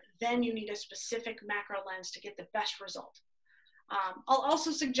there, then you need a specific macro lens to get the best result. I'll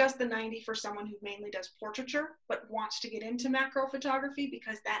also suggest the 90 for someone who mainly does portraiture but wants to get into macro photography,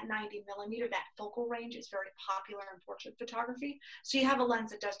 because that 90 millimeter, that focal range, is very popular in portrait photography. So you have a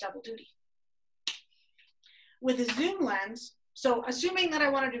lens that does double duty. With a zoom lens, so assuming that I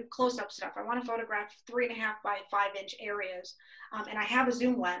want to do close-up stuff, I want to photograph 3.5 by 5 inch areas, and I have a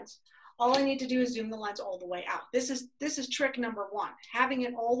zoom lens, all I need to do is zoom the lens all the way out. This is trick number one. Having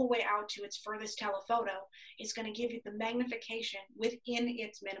it all the way out to its furthest telephoto is going to give you the magnification within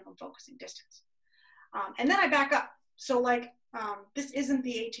its minimum focusing distance. And then I back up. So like, this isn't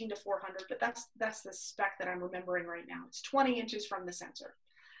the 18 to 400, but that's the spec that I'm remembering right now. It's 20 inches from the sensor.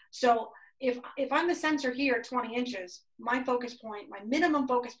 So if I'm the sensor here at 20 inches, my focus point, my minimum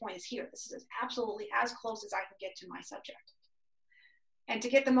focus point is here. This is absolutely as close as I can get to my subject. And to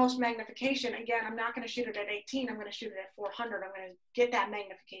get the most magnification, again, I'm not going to shoot it at 18. I'm going to shoot it at 400. I'm going to get that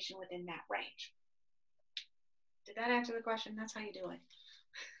magnification within that range. Did that answer the question? That's how you do it.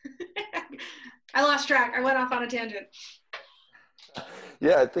 I lost track. I went off on a tangent.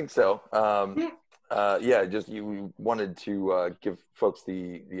 Yeah, I think so. Yeah, just we wanted to give folks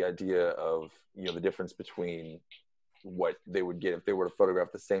the idea of the difference between what they would get if they were to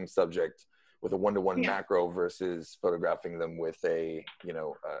photograph the same subject with a 1:1 macro versus photographing them with a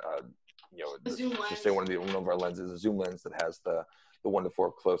zoom lens. Just say one of our lenses, a zoom lens that has the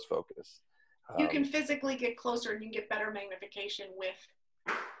 1:4 close focus. You can physically get closer and you can get better magnification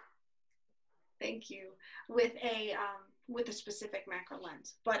with. Thank you. With a specific macro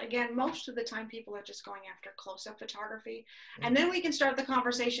lens. But again, most of the time people are just going after close-up photography. And then we can start the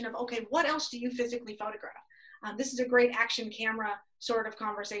conversation of, okay, what else do you physically photograph? This is a great action camera sort of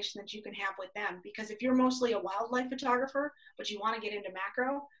conversation that you can have with them, because if you're mostly a wildlife photographer, but you want to get into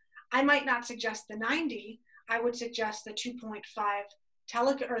macro, I might not suggest the 90. I would suggest the 2.5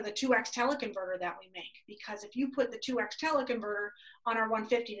 or the 2x teleconverter that we make, because if you put the 2x teleconverter on our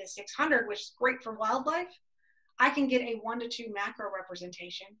 150 to 600, which is great for wildlife, I can get a 1:2 macro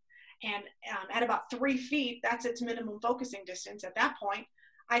representation. And at about 3 feet, that's its minimum focusing distance. At that point,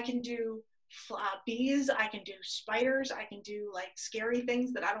 I can do bees, I can do spiders, I can do like scary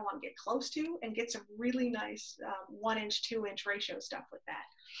things that I don't want to get close to, and get some really nice 1-inch, 2-inch ratio stuff with that.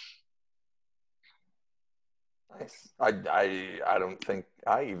 Nice. I don't think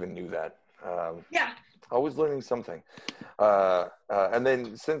I even knew that. Yeah. Always learning something. And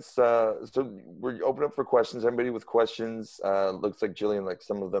then since, so we're open up for questions. Everybody with questions, looks like Jillian, like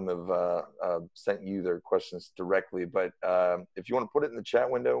some of them have sent you their questions directly, but if you want to put it in the chat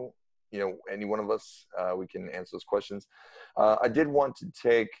window, you know, any one of us, we can answer those questions. I did want to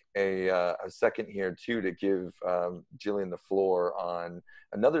take a second here too to give Jillian the floor on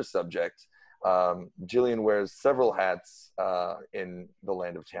another subject. Jillian wears several hats in the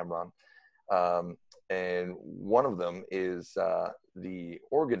land of Tamron. And one of them is the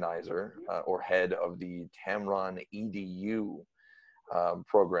organizer or head of the Tamron EDU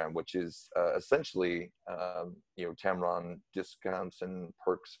program, which is essentially, you know, Tamron discounts and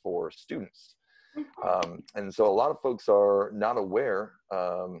perks for students. And so a lot of folks are not aware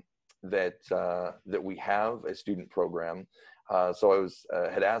that that we have a student program. So I was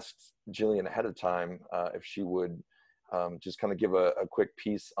had asked Jillian ahead of time if she would just kind of give a quick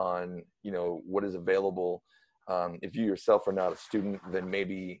piece on, you know, what is available. If you yourself are not a student, then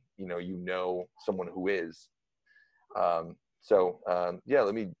maybe, you know someone who is. Yeah,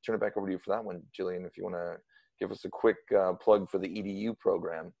 let me turn it back over to you for that one, Jillian, if you want to give us a quick plug for the EDU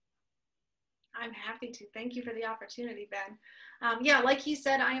program. I'm happy to. Thank you for the opportunity, Ben. Yeah, like he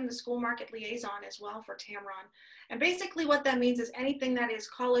said, I am the school market liaison as well for Tamron. And basically what that means is anything that is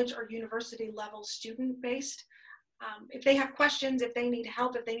college or university level student based. If they have questions, if they need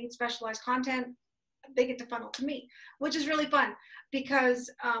help, if they need specialized content, they get to funnel to me, which is really fun, because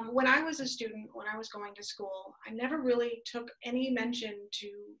when I was a student, when I was going to school, I never really took any mention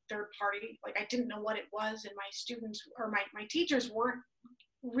to third party. Like, I didn't know what it was, and my students or my teachers weren't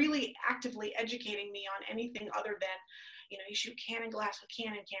really actively educating me on anything other than, you know, you shoot Canon glass with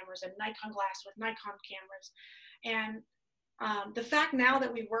Canon cameras and Nikon glass with Nikon cameras. And the fact now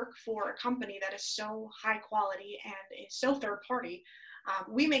that we work for a company that is so high quality and is so third party,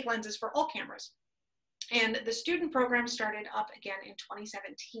 we make lenses for all cameras. And the student program started up again in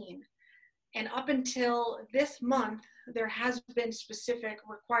 2017. And up until this month, there has been specific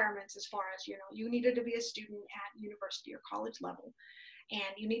requirements as far as, you know, you needed to be a student at university or college level.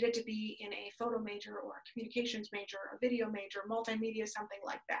 And you needed to be in a photo major or a communications major, a video major, multimedia, something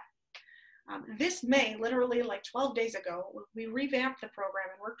like that. This May, literally like 12 days ago, we revamped the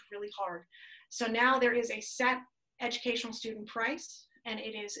program and worked really hard. So now there is a set educational student price, and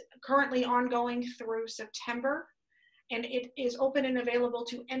it is currently ongoing through September, and it is open and available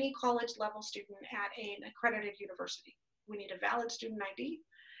to any college level student at an accredited university. We need a valid student ID,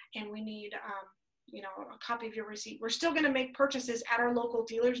 and we need you know, a copy of your receipt. We're still going to make purchases at our local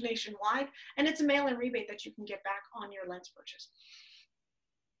dealers nationwide, and it's a mail-in rebate that you can get back on your lens purchase.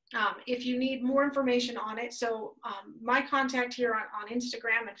 If you need more information on it, so my contact here on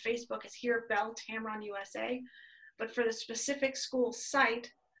Instagram and Facebook is here, Bell Tamron USA. But for the specific school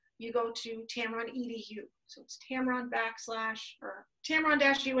site, you go to Tamron EDU. So it's Tamron or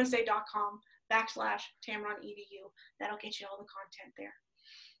Tamron-USA.com/Tamron EDU. That'll get you all the content there.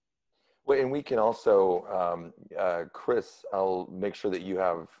 Well, and we can also, Chris, I'll make sure that you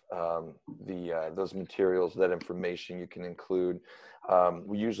have those materials, that information you can include.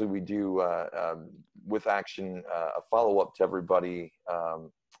 We usually do with Action a follow-up to everybody.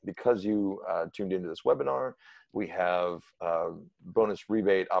 Because you tuned into this webinar, we have bonus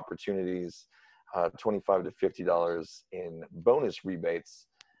rebate opportunities, $25 to $50 in bonus rebates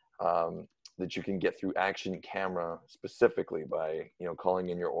that you can get through Action Camera specifically by, you know, calling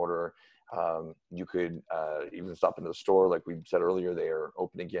in your order. You could even stop into the store, like we said earlier, they are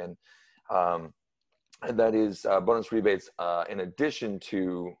open again. And that is bonus rebates in addition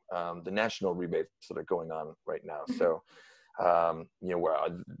to the national rebates that are going on right now. So, you know, where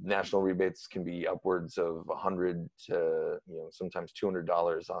national rebates can be upwards of $100 to, you know, sometimes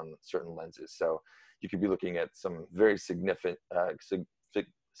 $200 on certain lenses. So you could be looking at some very significant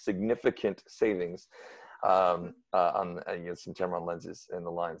savings on you know, some Tamron lenses in the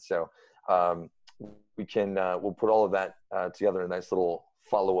line. So we can we'll put all of that together in a nice little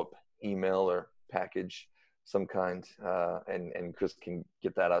follow-up email or package some kind, and Chris can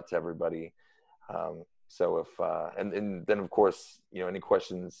get that out to everybody. So if, and then of course, any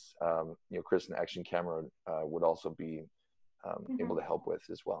questions, Chris and Action Camera would also be able to help with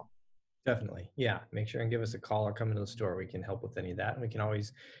as well. Definitely. Yeah. Make sure and give us a call or come into the store. We can help with any of that. And we can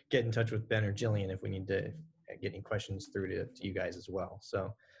always get in touch with Ben or Jillian if we need to get any questions through to you guys as well.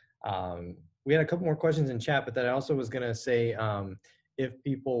 So we had a couple more questions in chat, but that I also was going to say, if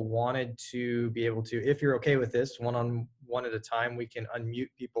people wanted to be able to, if you're okay with this, one at a time, we can unmute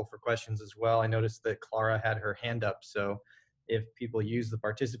people for questions as well. I noticed that Clara had her hand up. So if people use the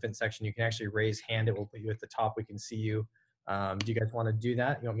participant section, you can actually raise hand. It will put you at the top. We can see you. Do you guys want to do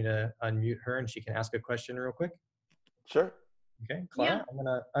that? You want me to unmute her and she can ask a question real quick? Sure. Okay, Clara, yeah. I'm going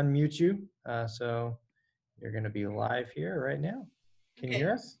to unmute you. So you're going to be live here right now. Can you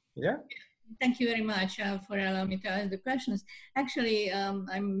hear us? You there? Thank you very much for allowing me to ask the questions. Actually,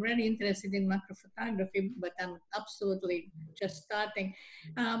 I'm really interested in macro photography, but I'm absolutely just starting.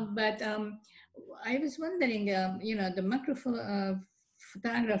 I was wondering, the macro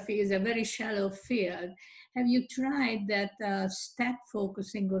photography is a very shallow field. Have you tried that stack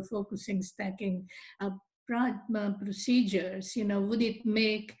focusing or focusing stacking procedures? Would it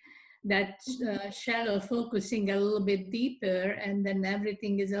make that shallow focusing a little bit deeper, and then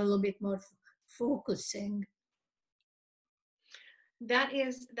everything is a little bit more focusing? That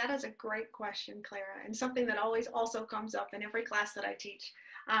is a great question, Clara, and something that always also comes up in every class that I teach.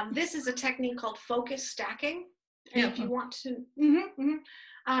 This is a technique called focus stacking. And if you want to,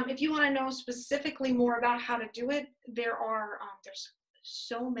 if you want to know specifically more about how to do it, there's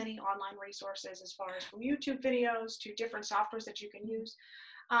so many online resources, as far as from YouTube videos to different softwares that you can use.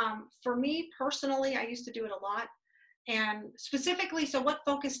 For me personally, I used to do it a lot. And specifically, so what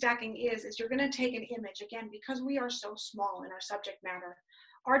focus stacking is you're going to take an image, again, because we are so small in our subject matter,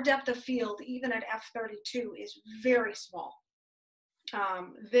 our depth of field, even at f32, is very small.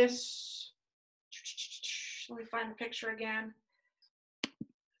 Let me find the picture again.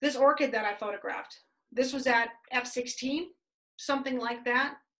 This orchid that I photographed, this was at f16, something like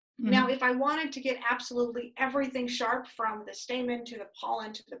that. Now, if I wanted to get absolutely everything sharp from the stamen to the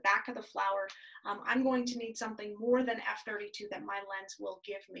pollen to the back of the flower, I'm going to need something more than f32 that my lens will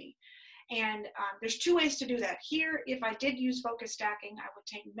give me. And there's two ways to do that. Here, if I did use focus stacking, I would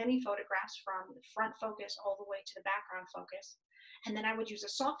take many photographs from the front focus all the way to the background focus. And then I would use a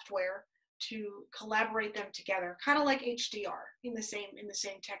software to collaborate them together, kind of like HDR in the same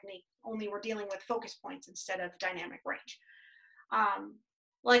technique, only we're dealing with focus points instead of dynamic range.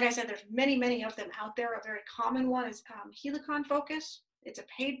 Like I said, there's many of them out there. A very common one is Helicon Focus. It's a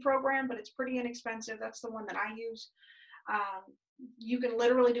paid program, but it's pretty inexpensive. That's the one that I use. You can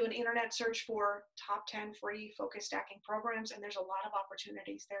literally do an internet search for top 10 free focus stacking programs, and there's a lot of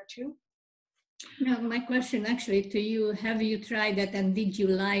opportunities there too. Now, my question actually to you, have you tried that and did you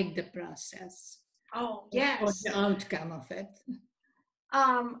like the process? Oh, yes. What's the outcome of it?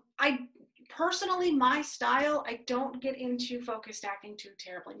 Personally, my style, I don't get into focus stacking too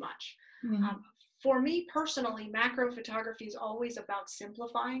terribly much. For me personally, macro photography is always about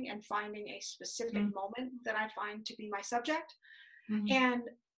simplifying and finding a specific moment that I find to be my subject. And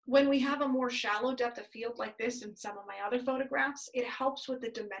when we have a more shallow depth of field like this in some of my other photographs, it helps with the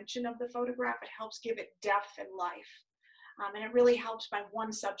dimension of the photograph. It helps give it depth and life. And it really helps my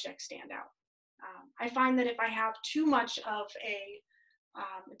one subject stand out. I find that if I have too much of a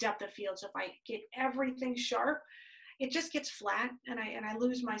depth of field, so if I get everything sharp, it just gets flat and I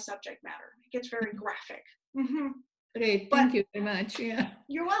lose my subject matter. It gets very graphic. Great, thank you very much. Yeah.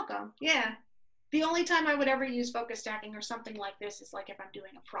 You're welcome. Yeah. The only time I would ever use focus stacking or something like this is like if I'm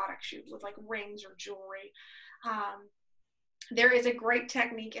doing a product shoot with like rings or jewelry. There is a great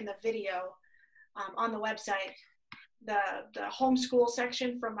technique in the video on the website, the homeschool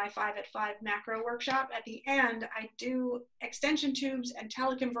section from my 5 at 5 macro workshop. At the end, I do extension tubes and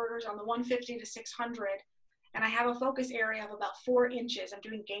teleconverters on the 150 to 600, and I have a focus area of about 4 inches. I'm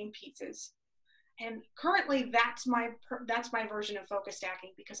doing game pieces. And currently that's my version of focus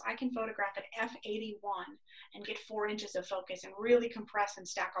stacking, because I can photograph at f81 and get 4 inches of focus and really compress and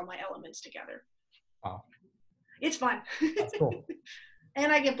stack all my elements together. Wow. It's fun. That's cool.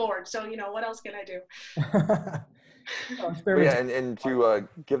 And I get bored, so what else can I do? Yeah, and to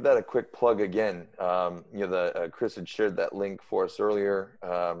give that a quick plug again, Chris had shared that link for us earlier.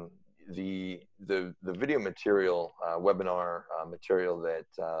 The video material, webinar material that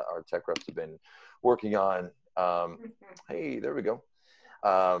our tech reps have been working on, hey, there we go,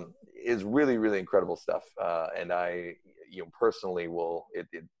 is really incredible stuff. And I, personally will,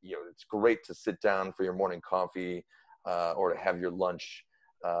 it's great to sit down for your morning coffee or to have your lunch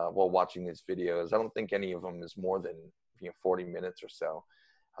while watching these videos. I don't think any of them is more than 40 minutes or so.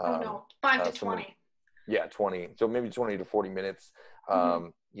 Oh no, 5 to 20. Yeah, 20. So maybe 20 to 40 minutes.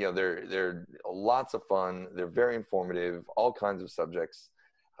 You know, they're lots of fun. They're very informative, all kinds of subjects.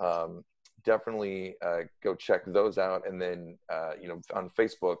 Definitely go check those out. And then, you know, on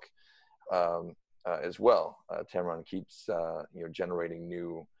Facebook as well, Tamron keeps, you know, generating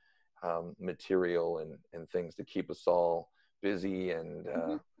new material and things to keep us all busy and,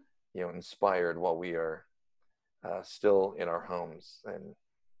 you know, inspired while we are still in our homes and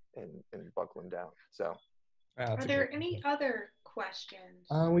buckling down. So, are there any other questions?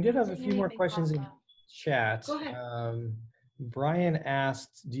 We did have a few more questions in chat. Go ahead. Brian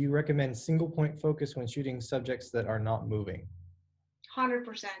asked, do you recommend single point focus when shooting subjects that are not moving?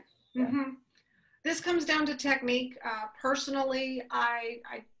 100%. This comes down to technique. Personally, I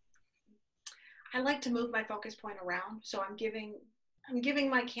like to move my focus point around, so I'm giving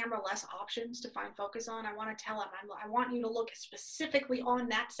my camera less options to find focus on. I want to tell him, I want you to look specifically on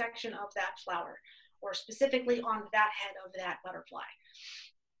that section of that flower, or specifically on that head of that butterfly.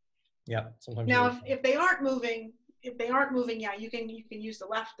 Yeah. Sometimes. Now, if they aren't moving, yeah, you can use the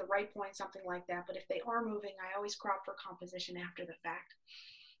left, the right point, something like that. But if they are moving, I always crop for composition after the fact.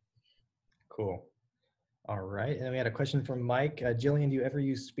 Cool. All right. And then we had a question from Mike. Jillian, do you ever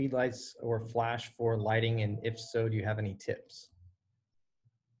use speed lights or flash for lighting? And if so, do you have any tips?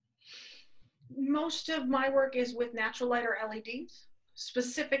 Most of my work is with natural light or LEDs,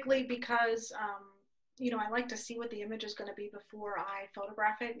 specifically because, you know, I like to see what the image is going to be before I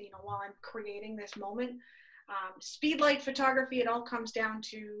photograph it, you know, while I'm creating this moment. Speed light photography, it all comes down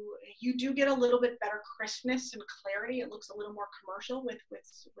to, you do get a little bit better crispness and clarity. It looks a little more commercial with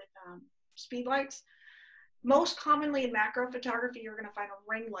speed lights. Most commonly in macro photography, you're going to find a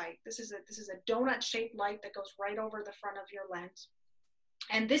ring light. This is a donut shaped light that goes right over the front of your lens.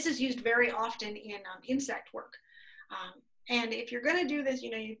 And this is used very often in insect work. And if you're going to do this,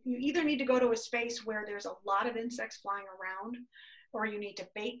 you know, you either need to go to a space where there's a lot of insects flying around, or you need to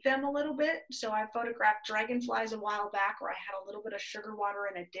bait them a little bit. So I photographed dragonflies a while back where I had a little bit of sugar water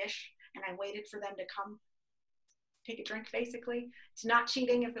in a dish and I waited for them to come take a drink, basically. It's not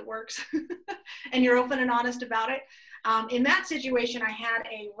cheating if it works and you're open and honest about it. In that situation, I had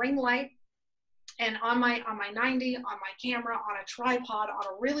a ring light, and on my 90, on my camera, on a tripod, on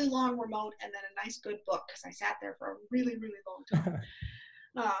a really long remote, and then a nice good book, because I sat there for a really, really long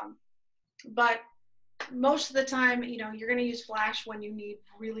time. But most of the time, you know, you're going to use flash when you need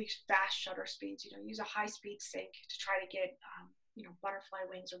really fast shutter speeds. You know, use a high-speed sync to try to get, you know, butterfly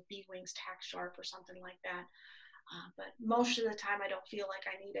wings or bee wings tack sharp or something like that. But most of the time, I don't feel like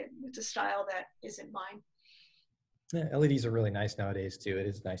I need it. It's a style that isn't mine. Yeah, LEDs are really nice nowadays too. It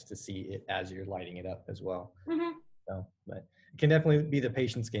is nice to see it as you're lighting it up as well. So, but it can definitely be the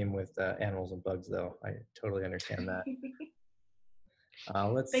patience game with animals and bugs, though. I totally understand that.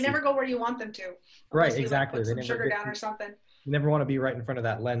 They never go where you want them to. Right, exactly. Like, put some sugar down or something. You never want to be right in front of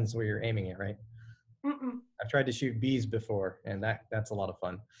that lens where you're aiming it, right? I've tried to shoot bees before, and that's a lot of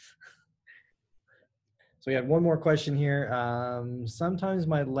fun. So we have one more question here. Sometimes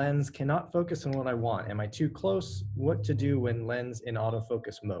my lens cannot focus on what I want. Am I too close? What to do when lens in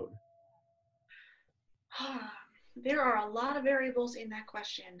autofocus mode? There are a lot of variables in that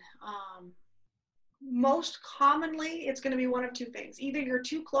question. Most commonly, it's going to be one of two things. Either you're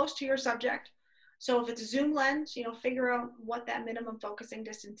too close to your subject. So if it's a zoom lens, you know, figure out what that minimum focusing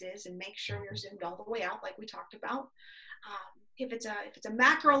distance is and make sure you're zoomed all the way out like we talked about. If it's a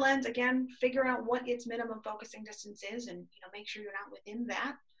macro lens, again, figure out what its minimum focusing distance is and, you know, make sure you're not within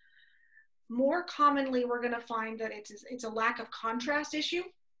that. More commonly, we're going to find that it's a lack of contrast issue.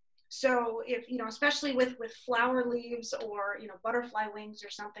 So if, you know, especially with flower leaves or, you know, butterfly wings or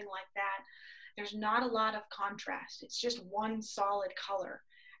something like that, there's not a lot of contrast. It's just one solid color.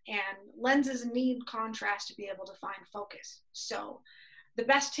 And lenses need contrast to be able to find focus. So the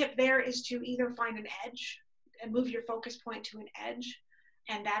best tip there is to either find an edge and move your focus point to an edge,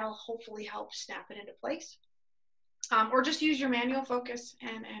 and that'll hopefully help snap it into place. Or just use your manual focus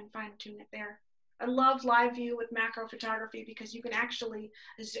and fine tune it there. I love live view with macro photography because you can actually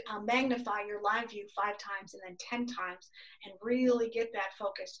magnify your live view 5 times and then 10 times and really get that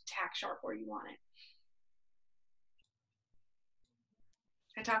focus tack sharp where you want it.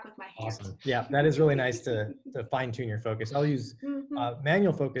 I talk with my hands. Awesome. Yeah, that is really nice to fine tune your focus. I'll use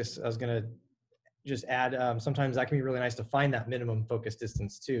manual focus. I was going to just add, sometimes that can be really nice to find that minimum focus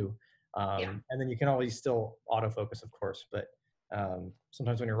distance too. And then you can always still autofocus, of course, but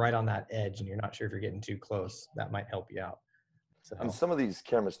sometimes when you're right on that edge and you're not sure if you're getting too close, that might help you out. So And some of these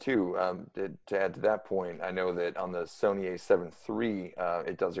cameras too, to add to that point, I know that on the Sony A7 III,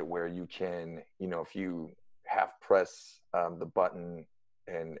 it does it where you can, if you half press the button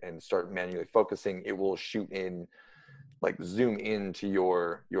and start manually focusing, it will shoot in, like zoom into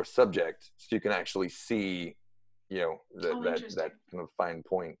your subject, so you can actually see, that kind of fine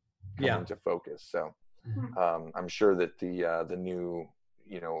point come into focus. So I'm sure that the new,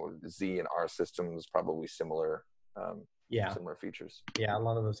 Z and R systems probably similar. Similar features. Yeah, a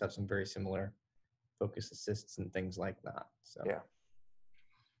lot of those have some very similar focus assists and things like that. So yeah,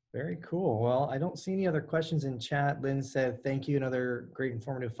 very cool. Well, I don't see any other questions in chat. Lynn said, thank you. Another great,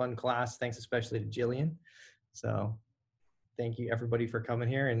 informative, fun class. Thanks especially to Jillian. So thank you everybody for coming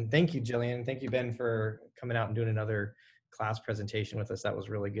here. And thank you, Jillian. Thank you, Ben, for coming out and doing another class presentation with us. That was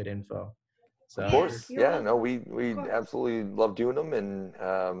really good info. So, of course. Yeah, no, we absolutely love doing them. And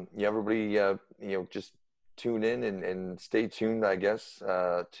everybody, just tune in and stay tuned, I guess,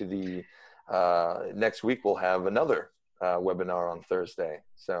 to the next week. We'll have another webinar on Thursday.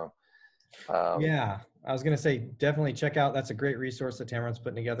 So yeah, I was going to say, definitely check out, that's a great resource that Tamron's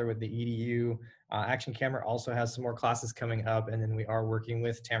putting together with the EDU. Action Camera also has some more classes coming up, and then we are working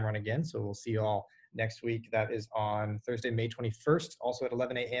with Tamron again. So we'll see you all next week. That is on Thursday, May 21st, also at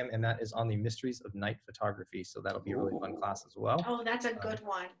 11 a.m. And that is on the mysteries of night photography. So that'll be a really fun class as well. Oh, that's a good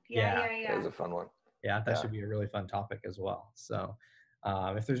one. Yeah. That is a fun one. Yeah, that should be a really fun topic as well. So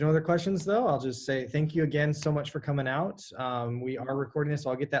if there's no other questions though, I'll just say thank you again so much for coming out. We are recording this, so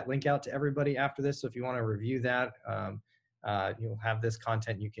I'll get that link out to everybody after this. So if you want to review that, you'll have this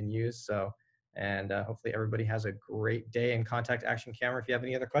content you can use. So, and hopefully everybody has a great day, and contact Action Camera if you have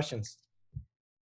any other questions.